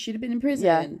up. He should have been in prison.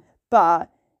 Yeah.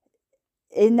 But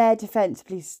in their defence,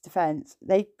 police defence,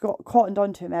 they got cottoned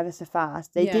onto him ever so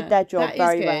fast. They did their job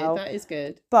very well. That is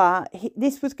good. But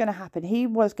this was going to happen. He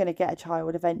was going to get a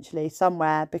child eventually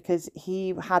somewhere because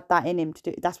he had that in him to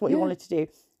do. That's what he wanted to do.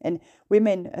 And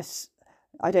women,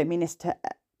 I don't mean this to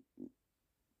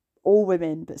all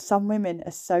women, but some women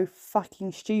are so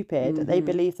fucking stupid that they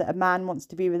believe that a man wants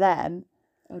to be with them.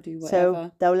 I'll do whatever.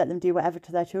 So they'll let them do whatever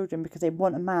to their children because they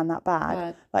want a man that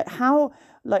bad. Like how?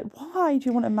 Like why do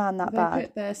you want a man that bad? They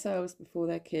put themselves before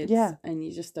their kids. Yeah, and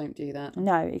you just don't do that.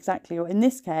 No, exactly. Or in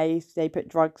this case, they put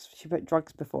drugs. She put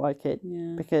drugs before her kid.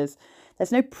 Yeah. Because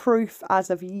there's no proof as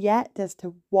of yet as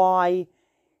to why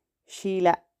she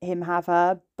let him have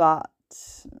her, but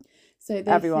so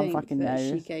everyone fucking that knows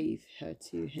she gave her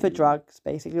to him for drugs,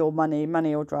 basically, or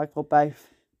money or drugs, or both.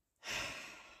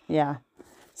 Yeah.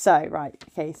 So, right,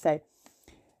 okay, so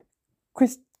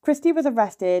Kristy was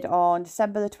arrested on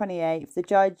December the 28th. The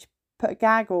judge put a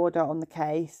gag order on the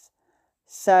case.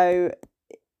 So,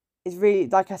 it's really,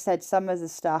 like I said, some of the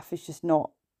stuff is just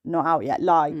not out yet.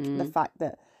 Like the fact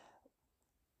that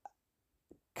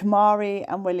Kamarie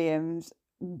and Williams,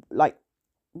 like,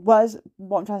 was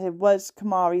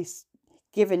Kamarie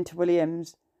given to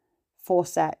Williams for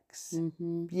sex?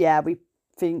 Yeah, we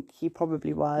think he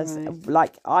probably was. Right.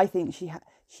 Like, I think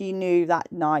she knew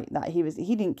that night that he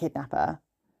didn't kidnap her,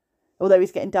 although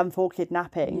he's getting done for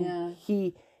kidnapping. Yeah.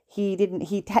 He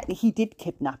did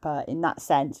kidnap her in that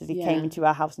sense as he came into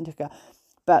her house and took her,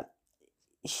 but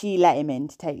she let him in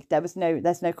to take. There's no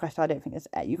question. I don't think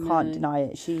you can't deny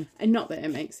it. And not that it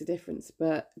makes a difference,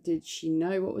 but did she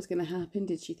know what was going to happen?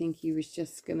 Did she think he was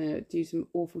just going to do some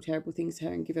awful, terrible things to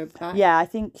her and give her back? Yeah, I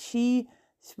think she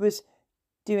was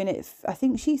doing it. I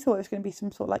think she thought it was going to be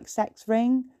some sort of like sex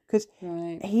ring because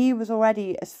he was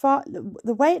already, as far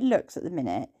the way it looks at the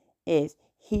minute is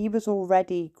he was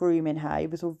already grooming her. He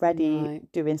was already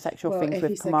doing sexual things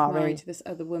with Kamarie to this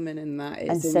other woman and that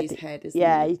it's in his head, isn't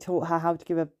it? He taught her how to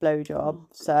give a blowjob.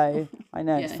 So I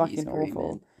know it's fucking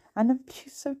awful. And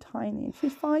she's so tiny.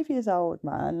 She's 5 years old,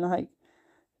 man. Like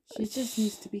she just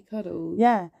needs to be cuddled.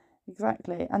 Yeah,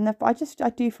 exactly. And I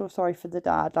do feel sorry for the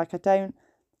dad. Like I don't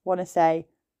want to say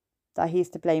that he's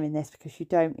to blame in this because you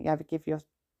don't ever give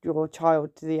your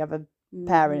child to the other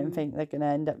parent and think they're going to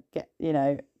end up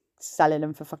selling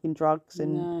them for fucking drugs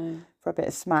and for a bit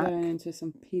of smack. Going into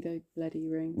some pedo bloody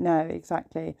ring. No,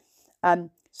 exactly.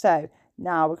 So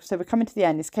we're coming to the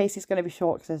end. This case is going to be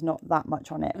short because there's not that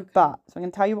much on it. Okay. But so I'm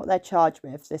going to tell you what they're charged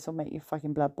with. So this will make your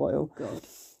fucking blood boil. Oh, God.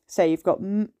 So you've got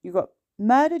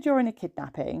murder during a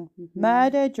kidnapping,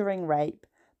 murder during rape,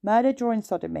 murder during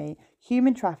sodomy,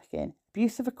 human trafficking,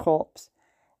 abuse of a corpse.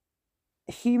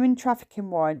 A human trafficking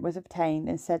warrant was obtained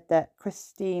and said that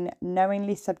Christine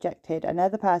knowingly subjected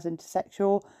another person to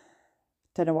sexual,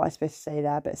 don't know what I'm supposed to say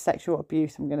there, but sexual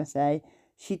abuse, I'm going to say.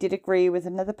 She did agree with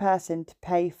another person to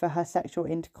pay for her sexual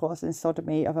intercourse and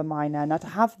sodomy of a minor. Now, to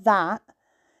have that,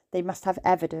 they must have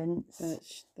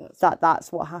evidence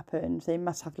that's what happened. They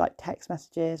must have like text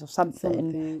messages or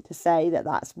something to say that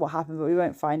that's what happened, but we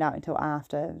won't find out until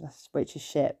after, which is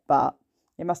shit, but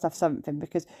they must have something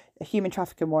because a human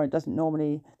trafficking warrant doesn't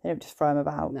normally, they don't just throw them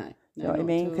about. No, you know what I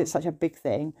mean? Because it's such a big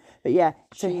thing. But yeah,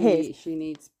 so she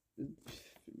needs,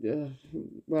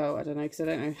 well, I don't know, because I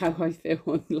don't know how I feel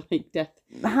on like death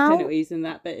penalties and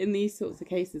that, but in these sorts of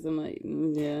cases, I'm like,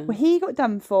 yeah. Well, he got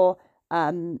done for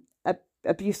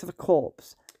abuse of a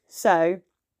corpse. So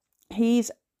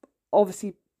he's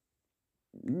obviously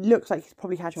looks like he's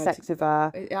probably had sex with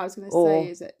her. I was going to say,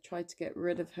 is it tried to get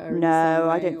rid of her? No,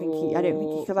 I don't think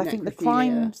because I think the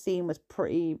crime scene was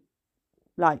pretty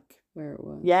like where it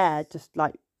was. Yeah, just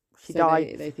like she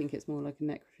died. They think it's more like a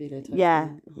necrophilia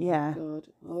type thing.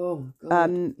 Oh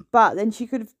God. But then she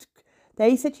could have.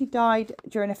 They said she died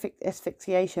during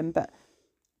asphyxiation, but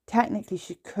technically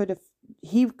he could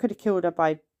have killed her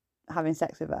by having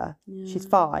sex with her. Yeah. She's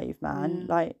 5, man.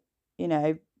 Yeah. Like, you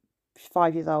know, she's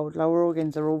 5 years old. Lower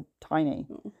organs are all tiny.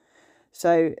 Oh.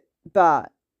 So,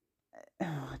 but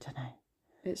I don't know.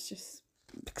 It's just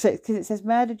because it says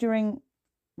murder during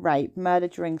rape, murder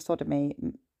during sodomy,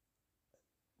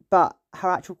 but her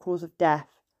actual cause of death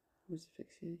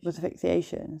was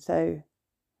asphyxiation. So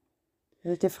it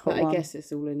was a difficult but one. I guess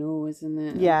it's all in all, isn't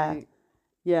it? Yeah. Like,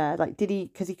 yeah, like did he?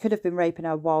 Because he could have been raping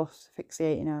her whilst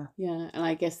asphyxiating her. yeah, and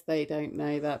I guess they don't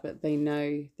know that, but they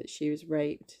know that she was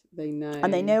raped. They know,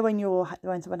 and they know when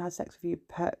someone has sex with you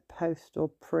post or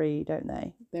pre, don't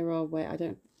they? There are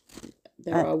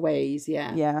are ways,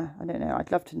 yeah. Yeah, I don't know.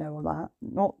 I'd love to know all that.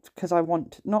 Not because I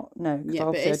want to, not no, because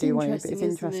obviously I do want to, but it's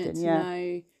interesting,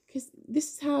 yeah. Because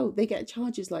this is how they get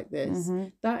charges like this. Mm-hmm.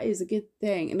 That is a good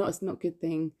thing, and it's not a good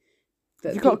thing.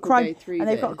 That you've got a crime, go through and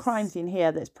they've got a this. crime scene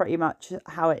here that's pretty much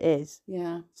how it is.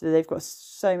 Yeah. So they've got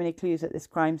so many clues at this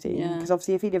crime scene. Yeah. Because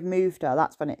obviously, if he'd have moved her,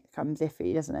 that's when it becomes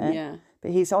iffy, doesn't it? Yeah. But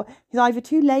he's either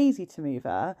too lazy to move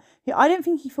her. I don't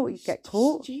think he thought he'd get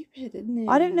caught. Stupid, isn't he?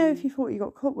 I don't know if he thought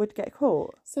would get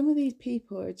caught. Some of these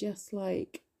people are just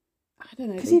like, I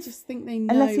don't know. They just think they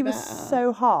know unless he better. was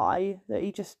so high that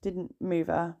he just didn't move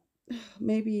her.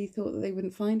 Maybe he thought that they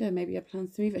wouldn't find her. Maybe he had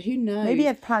plans to move her. Who knows? Maybe he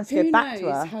had plans to go back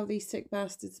to her. How these sick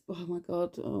bastards. Oh my god.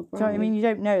 Oh, do you know what I mean? You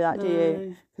don't know that, do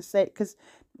you? Because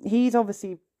he's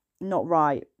obviously not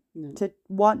right. No. To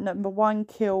number one,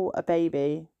 kill a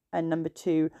baby, and number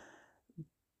 2,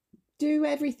 do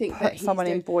everything. Put someone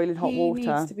in boiling hot water. He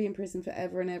needs to be in prison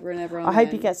forever and ever and ever. I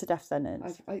hope he gets a death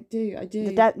sentence. I do.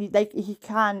 He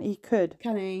could.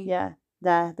 Can he? Yeah.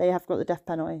 They have got the death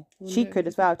penalty. She could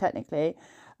as well, technically.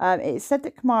 It's said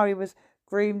that Kamarie was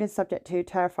groomed and subject to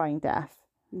terrifying death.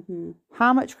 Mm-hmm.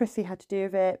 How much Kristy had to do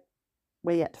with it,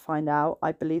 we're yet to find out.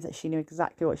 I believe that she knew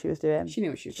exactly what she was doing. She knew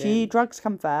what she was doing. Drugs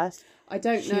come first. I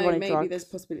don't know. Maybe drugs. there's a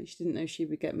possibility she didn't know she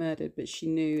would get murdered, but she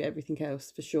knew everything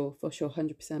else for sure,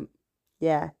 100%.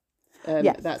 Yeah.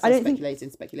 That's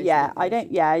speculation. Yeah, I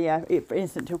don't. Yeah.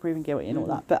 Innocent till proven guilty and all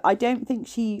that. But I don't think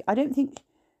she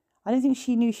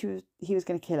knew he was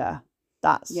going to kill her.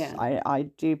 That's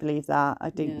I do believe that. I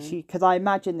think because I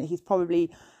imagine that he's probably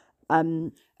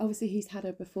obviously he's had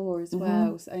her before as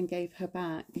well, and gave her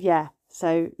back. Yeah.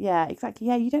 So yeah, exactly.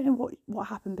 Yeah, you don't know what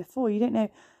happened before. You don't know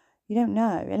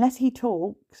unless he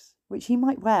talks, which he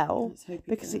might well. Let's hope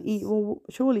because he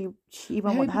surely she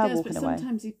won't want her walking away. But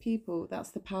sometimes these people, that's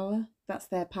the power. That's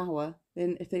their power.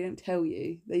 Then if they don't tell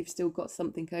you, they've still got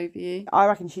something over you. I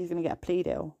reckon she's going to get a plea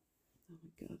deal. Oh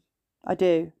my god.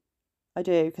 I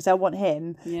do, because they'll want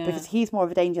him because he's more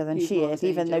of a danger than she is,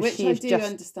 even though she is just. I do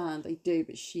understand,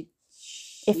 but she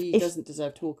doesn't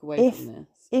deserve to walk away from this.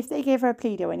 If they gave her a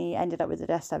plea deal and he ended up with a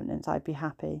death sentence, I'd be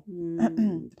happy.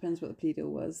 Depends what the plea deal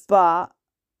was. But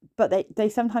they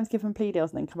sometimes give them plea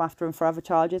deals and then come after them for other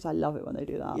charges. I love it when they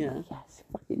do that. Yeah. Like, yes,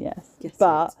 fucking yes. Yes.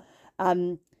 But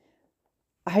I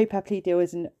hope her plea deal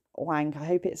isn't wank. I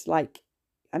hope it's like,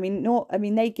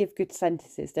 they give good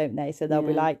sentences, don't they? So they'll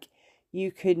be like,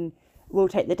 we'll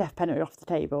take the death penalty off the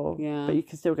table, but you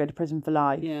can still go to prison for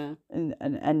life. Yeah.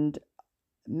 And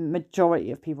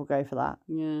majority of people go for that.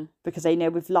 Yeah. Because they know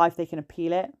with life they can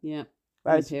appeal it. Yeah.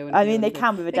 Whereas, they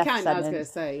can with a death sentence. I was going to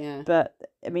say, yeah. But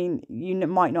you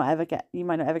might not ever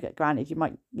get granted. You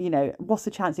might, what's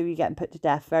the chance of you getting put to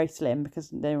death? Very slim,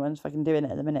 because no one's fucking doing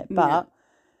it at the minute. But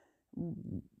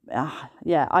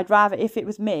I'd rather, if it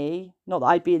was me, not that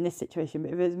I'd be in this situation,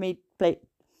 but if it was me,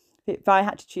 if I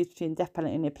had to choose between death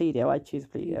penalty and a plea deal, I'd choose a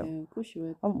plea deal. Yeah, of course you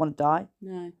would. I wouldn't want to die.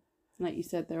 No, like you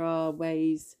said, there are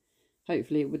ways.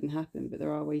 Hopefully, it wouldn't happen, but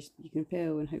there are ways you can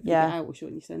appeal and hopefully get out or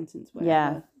shorten your sentence.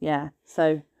 Whatever. Yeah.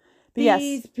 So, but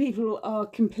these people are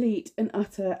complete and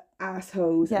utter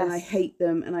assholes, and I hate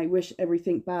them, and I wish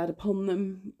everything bad upon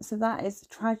them. So that is a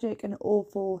tragic and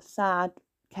awful, sad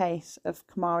case of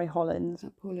Kamarie Holland.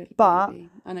 That poor little baby.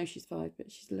 I know she's 5,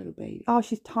 but she's a little baby. Oh,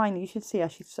 she's tiny. You should see her.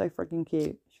 She's so freaking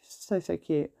cute. She's so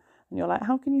cute. And you're like,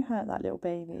 how can you hurt that little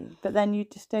baby? But then you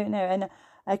just don't know. And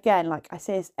again, like I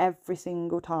say this every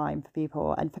single time for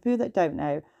people. And for people that don't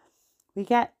know, we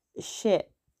get shit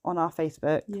on our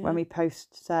Facebook when we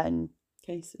post certain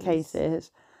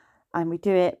cases. And we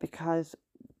do it because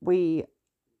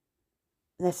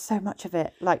there's so much of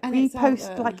it. Like, we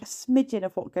post like a smidgen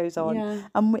of what goes on. Yeah.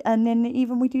 And then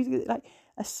even we do like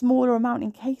a smaller amount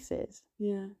in cases.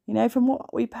 Yeah. From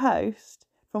what we post,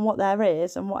 from what there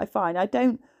is and what I find. I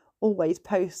don't always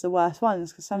post the worst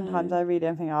ones because sometimes I read it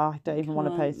and think, I don't even want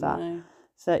to post that. No.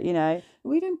 So,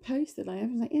 we don't post it. Like,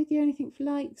 everyone's like, do anything for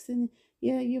likes and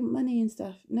your money and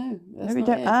stuff. No, that's we not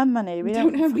don't earn money. We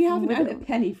haven't earned a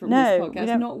penny from this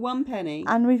podcast. Not one penny.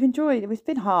 And we've enjoyed it. It's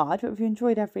been hard, but we've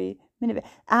enjoyed every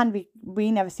And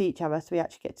we never see each other, so we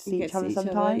actually get to see each other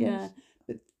sometimes. Yeah,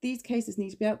 but these cases need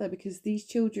to be out there because these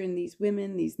children, these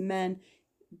women, these men,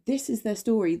 this is their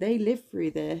story. They live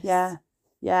through this. Yeah,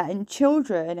 and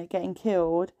children are getting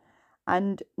killed,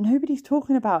 and nobody's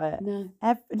talking about it. No.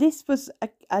 This was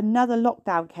another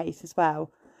lockdown case as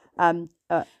well.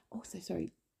 Also,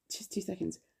 sorry, just 2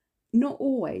 seconds. Not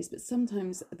always, but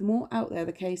sometimes the more out there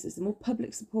the cases, the more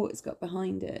public support it's got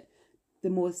behind it, the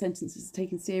more the sentences are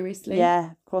taken seriously.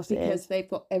 Yeah, of course it is. Because they've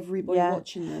got everybody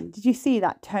watching them. Did you see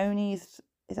that Tony's...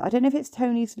 I don't know if it's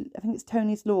Tony's... I think it's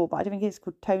Tony's Law, but I don't think it's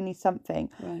called Tony something.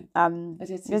 Right. I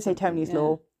did say Tony's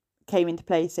Law came into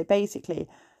place. So basically,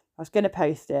 I was going to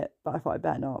post it, but I thought I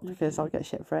better not because I'll get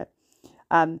shit for it.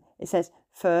 It says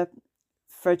for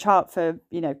a child, for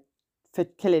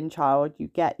killing a child,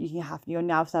 you're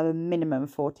now to have a minimum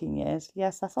of 14 years.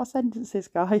 Yes, that's our sentences,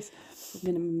 guys.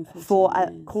 Minimum of 14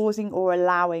 for years. Causing or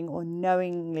allowing or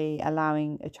knowingly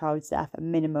allowing a child's death, a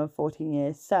minimum of 14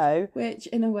 years. So, which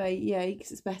in a way,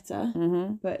 because it's better.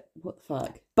 Mm-hmm. But what the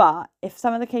fuck? But if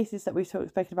some of the cases that we've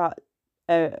spoken about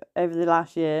over the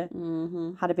last year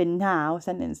had been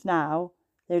sentenced now,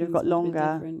 they would have got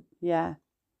longer. Yeah,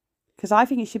 because I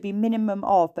think it should be minimum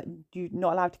of, but you're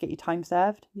not allowed to get your time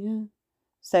served. Yeah.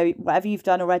 So whatever you've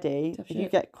done already, Tough if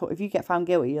shit. you get found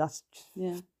guilty, that's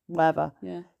whatever.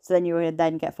 Yeah. So then you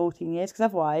then get 14 years, because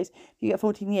otherwise, if you get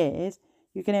 14 years,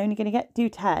 you're only going to do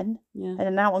 10, and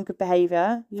then out on good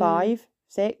behaviour, 5,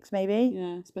 6 maybe.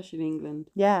 Yeah, especially in England.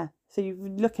 Yeah. So you're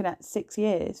looking at 6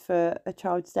 years for a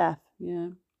child's death. Yeah.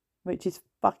 Which is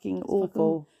fucking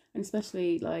awful. And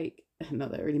especially not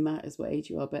that it really matters what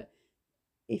age you are, but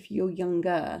if you're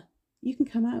younger, you can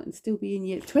come out and still be in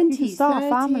your 20s, you can start 30s. a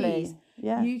family.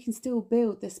 Yeah. You can still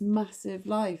build this massive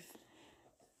life,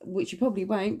 which you probably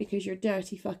won't because you're a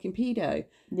dirty fucking pedo.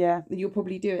 Yeah. You'll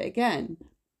probably do it again.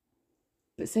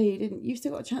 But say you didn't, you've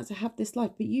still got a chance to have this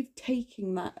life, but you've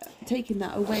taken that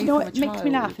away from a child. It makes me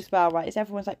laugh as well, right? Is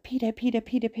everyone's like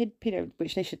pedo,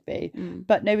 which they should be.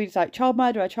 But nobody's like child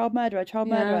murderer,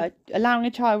 allowing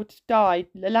a child to die,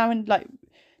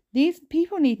 these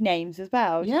people need names as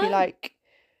well. To be like,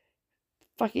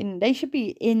 fucking, they should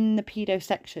be in the pedo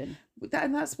section.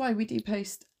 And that's why we do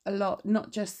post a lot,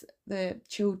 not just the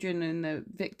children and the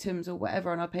victims or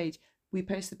whatever on our page. We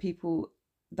post the people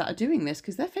that are doing this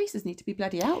because their faces need to be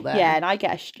bloody out there. Yeah, and I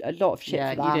get a lot of shit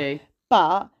for that. You do.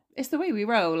 But it's the way we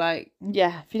roll. If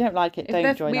you don't like it,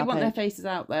 don't join our page. We want their faces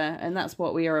out there, and that's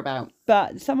what we are about.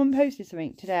 But someone posted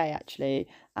something today, actually,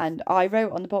 and I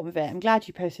wrote on the bottom of it, I'm glad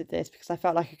you posted this because I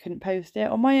felt like I couldn't post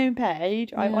it on my own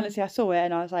page. I honestly saw it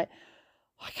and I was like,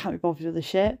 I can't be bothered with the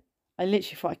shit. I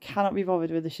literally thought I cannot be bothered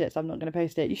with the shit, so I'm not going to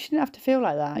post it. You shouldn't have to feel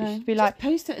like that. No, you should be like,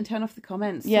 post it and turn off the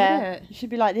comments. Yeah, you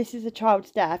should be like, this is a child's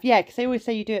death. Yeah, because they always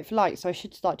say you do it for likes, so I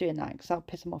should start doing that because that'll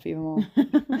piss them off even more.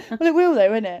 Well, it will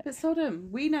though, won't it? But Sodom,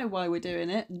 we know why we're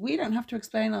doing it. We don't have to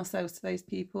explain ourselves to those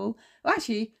people. Well,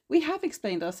 actually, we have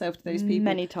explained ourselves to those people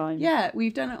many times. Yeah,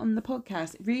 we've done it on the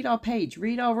podcast. Read our page,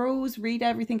 read our rules, read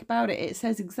everything about it. It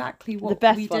says exactly what we do. The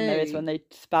best one though is when they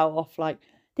spout off like,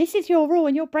 this is your rule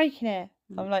and you're breaking it.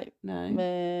 I'm like, no,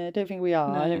 I don't think we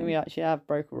are. No. I don't think we actually have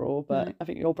broke a rule, but I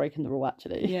think you're breaking the rule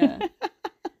actually. Yeah.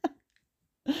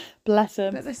 Bless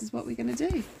them. But this is what we're going to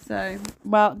do. So,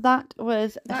 well, that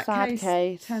was a sad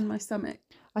case. Turned my stomach.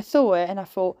 I saw it and I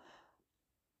thought,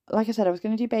 like I said, I was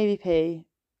going to do Baby P,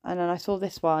 and then I saw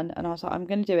this one and I was like, I'm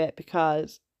going to do it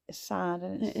because it's sad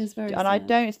and it is very sad.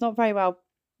 And it's not very well,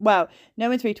 no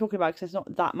one's really talking about it because there's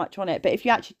not that much on it. But if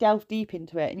you actually delve deep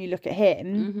into it and you look at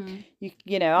him,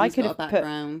 I could have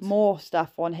put more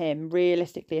stuff on him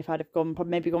realistically if I'd have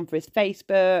maybe gone through his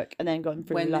Facebook and then gone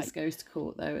through. When this goes to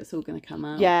court, though, it's all going to come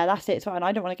out. Yeah, that's it. So, and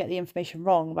I don't want to get the information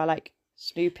wrong by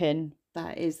snooping.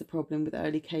 That is the problem with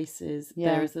early cases.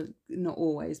 Yeah. There is not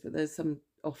always, but there's some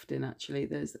often actually.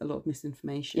 There's a lot of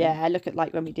misinformation. Yeah, I look at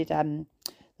when we did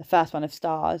the first one of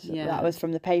Stars, that was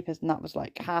from the papers, and that was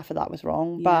half of that was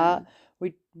wrong, but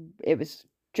it was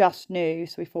just new,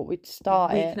 so we thought we'd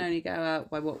start it. We can only go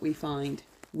out by what we find.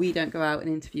 We don't go out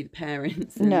and interview the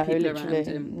parents and people around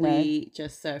them. No. We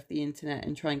just surf the internet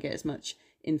and try and get as much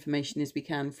information as we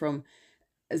can from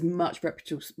as much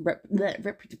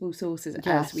reputable sources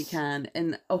as we can.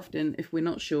 And often, if we're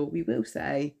not sure, we will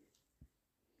say,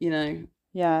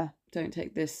 don't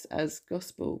take this as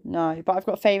gospel. No, but I've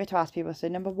got a favour to ask people. So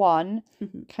number 1,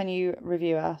 can you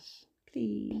review us?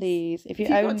 Please. If you've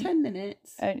got 10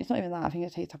 minutes. It's not even that. I think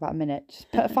it takes about a minute.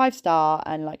 Just put a 5-star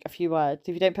and a few words.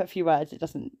 If you don't put a few words, it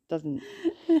doesn't sink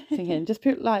in. Just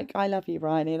put I love you,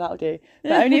 Bryony. That'll do.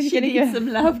 But only if you're going to give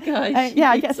some love, guys.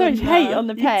 I get so much hate on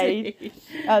the page.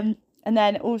 And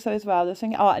then also as well, there's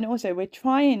something. Oh, and also we're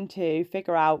trying to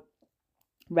figure out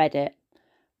Reddit.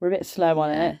 We're a bit slow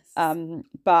on it.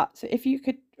 But so if you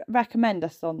could recommend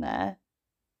us on there,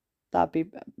 that'd be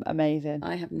amazing.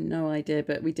 I have no idea,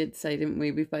 but we did say, didn't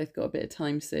we? We've both got a bit of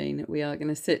time soon. We are going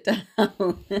to sit down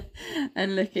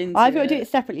and look into I've got to do it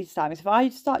separately this time. So if I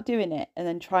start doing it and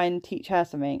then try and teach her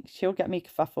something, she'll get me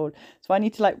kerfuffled. So I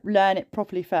need to like learn it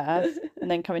properly first and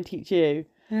then come and teach you.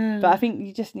 But I think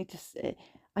you just need to...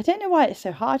 I don't know why it's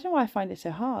so hard. I don't know why I find it so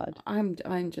hard. I'm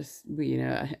just, you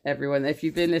know, everyone, if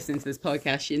you've been listening to this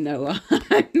podcast, you know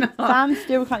I'm not. Sam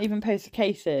still can't even post the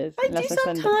cases. I do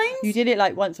sometimes. You did it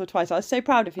like once or twice. I was so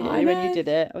proud of you when you did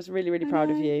it. I was really, really proud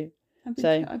of you.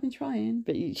 I've been trying.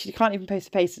 But she can't even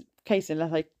post the case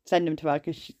unless I send them to her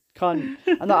because she can't.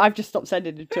 And I've just stopped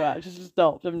sending them to her. I've just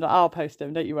stopped. I'm like, I'll post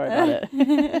them. Don't you worry about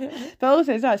it. But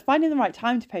also, it's finding the right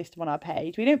time to post them on our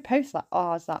page. We don't post like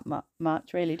ours that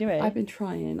much, really, do we? I've been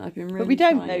trying. I've been really. But we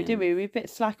don't know, do we? We're a bit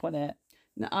slack on it.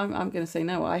 No, I'm going to say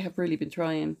no. I have really been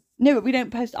trying. No, but we don't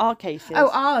post our cases.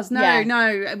 Oh, ours?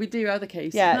 No, we do other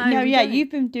cases. Yeah, you've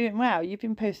been doing well. You've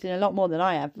been posting a lot more than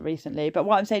I have recently. But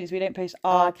what I'm saying is we don't post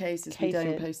our cases. We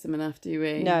don't post them enough, do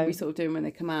we? No. We sort of do them when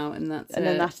they come out and that's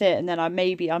then that's it. And then I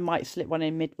might slip one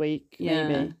in midweek,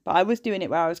 maybe. But I was doing it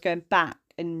where I was going back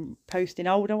and posting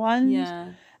older ones.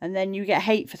 Yeah. And then you get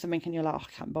hate for something and you're like, oh,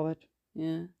 I can't be bothered.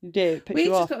 Yeah. You do. It puts We you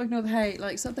just off. got to ignore the hate.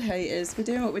 Like, stop the haters. We're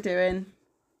doing what we're doing.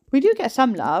 We do get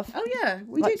some love. Oh yeah,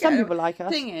 we like, do. Some people like us.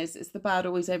 The thing is, it's the bad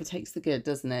always overtakes the good,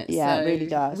 doesn't it? Yeah, so it really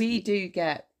does. We do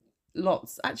get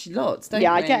lots, don't we?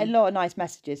 Yeah, I get a lot of nice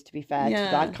messages, to be fair.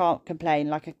 Yeah. I can't complain.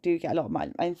 Like, I do get a lot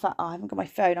of in fact, I haven't got my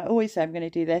phone. I always say I'm going to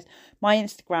do this. My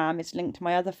Instagram is linked to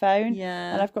my other phone.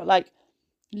 Yeah. And I've got like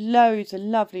loads of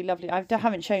lovely, I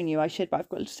haven't shown you, I should, but I've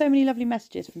got so many lovely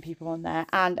messages from people on there.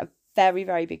 And a very,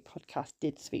 very big podcast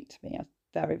did speak to me. I was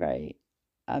very, very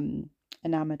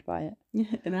enamoured by it.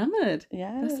 Yeah, enamoured.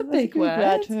 Yeah, that's a big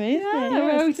word for me, isn't it?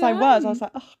 Well Because I was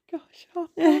like, oh gosh.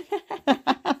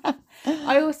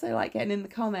 I also like getting in the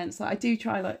comments. Like, I do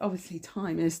try. Like, obviously,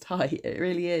 time is tight. It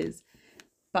really is.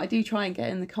 But I do try and get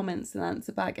in the comments and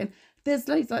answer back. And there's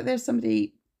loads. Like, there's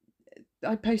somebody.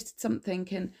 I posted something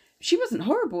and she wasn't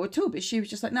horrible at all, but she was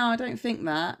just like, no, I don't think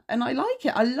that. And I like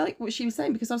it. I like what she was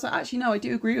saying because I was like, actually, no, I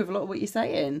do agree with a lot of what you're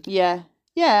saying. Yeah.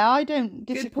 Yeah, I don't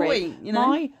disagree. Good point, you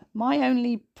know? My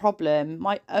only problem,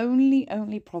 my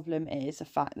only problem is the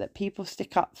fact that people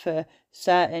stick up for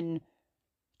certain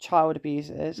child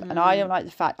abusers. And I don't like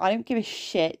the fact, I don't give a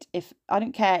shit I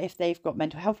don't care if they've got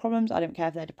mental health problems. I don't care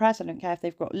if they're depressed. I don't care if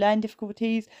they've got learning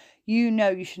difficulties. You know,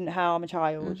 you shouldn't harm a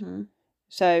child. Mm-hmm.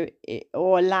 So,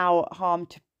 or allow harm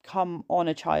to come on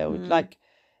a child. Like,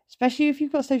 especially if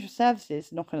you've got social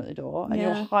services knocking at the door and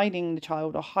you're hiding the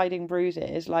child or hiding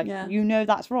bruises, like, you know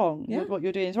that's wrong. Yeah. What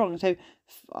you're doing is wrong. So,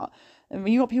 and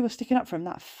when you got people sticking up for them,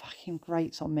 that fucking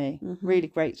grates on me. Really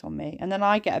grates on me. And then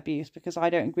I get abused because I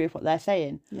don't agree with what they're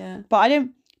saying. Yeah. But I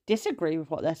don't disagree with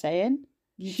what they're saying.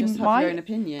 You just have your own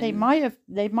opinion. They might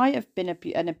have been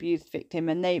an abused victim,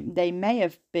 and they may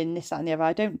have been this, that, and the other.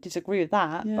 I don't disagree with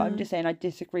that, but I'm just saying I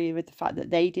disagree with the fact that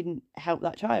they didn't help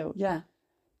that child. Yeah.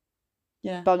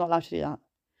 Yeah. But I'm not allowed to do that.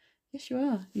 Yes, you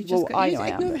are. You just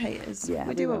ignore the haters. Yeah,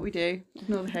 we do what we do.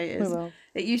 Ignore the haters. We will.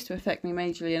 It used to affect me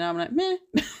majorly, and I'm like, meh.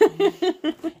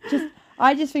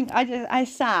 I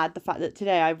sad the fact that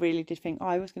today I really did think,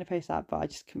 I was going to post that, but I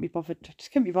just couldn't be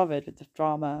bothered. with the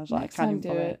drama. I was like, I can't even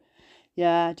bother.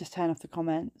 Yeah, just turn off the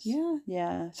comments.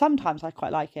 Yeah. Sometimes I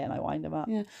quite like it and I wind them up.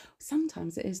 Yeah.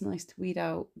 Sometimes it is nice to weed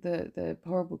out the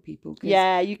horrible people.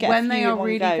 Yeah, you get when they are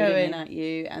really going at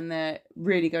you and they're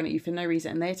really going at you for no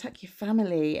reason and they attack your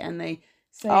family and they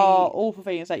say awful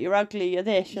things like you're ugly, you're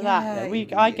this, you're that.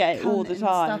 I get it all the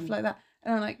time. Stuff like that.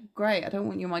 And I'm like, great, I don't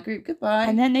want you in my group. Goodbye.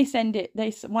 And then they send it.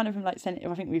 One of them sent it.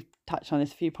 I think we've touched on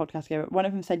this a few podcasts ago. But one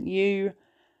of them sent you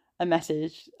a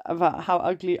message about how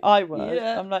ugly I was.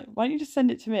 Yeah. I'm like, why don't you just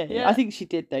send it to me? Yeah. I think she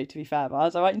did though, to be fair. But I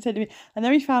was like, why don't you send it to me? And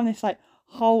then we found this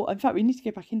whole. In fact, we need to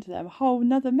get back into them. A whole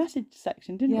another message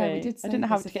section, didn't we? Yeah, we did. I didn't know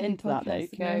how to get into that though.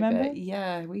 Can you remember?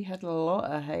 Yeah, we had a lot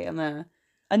of hate on there.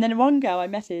 And then one girl I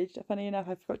messaged. Funny enough,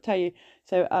 I forgot to tell you.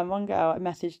 So one girl I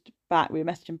messaged back. We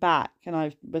were messaging back, and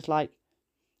I was like,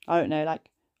 I don't know, like,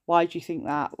 why do you think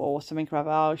that, or something or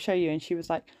other? I'll show you. And she was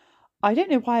like, I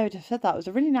don't know why I would have said that. It was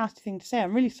a really nasty thing to say.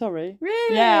 I'm really sorry.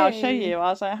 Really? Yeah, I'll show you.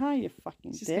 I was like, hi, you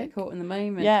fucking just dick. Get caught in the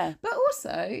moment. Yeah. But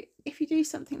also, if you do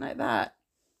something like that,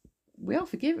 we are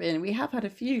forgiven. We have had a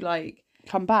few,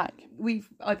 come back. We've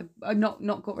either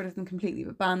not got rid of them completely,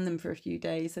 but banned them for a few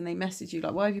days, and they message you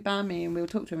like, why have you banned me? And we'll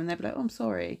talk to them, and they'll be like, oh, I'm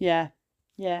sorry. Yeah.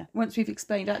 Yeah. Once we've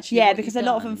explained actually. Yeah, because a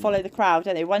lot of them follow the crowd,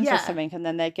 don't they? One says something and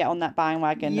then they get on that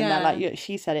bandwagon and they're like,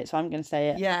 she said it, so I'm going to say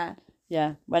it. Yeah.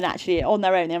 Yeah, when actually on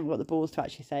their own they haven't got the balls to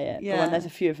actually say it. Yeah. But when there's a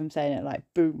few of them saying it, like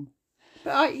boom.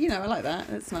 But I like that.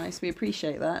 That's nice. We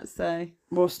appreciate that. So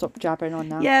We'll stop jabbering on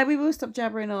now. yeah, we will stop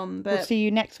jabbering on. But we'll see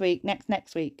you next week.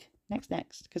 Next week.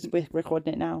 Next, because we're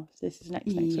recording it now. So this is next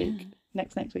week.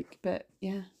 Next week. But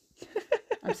yeah,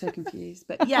 I'm so confused.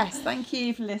 But yes, thank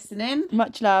you for listening.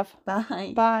 Much love.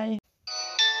 Bye. Bye.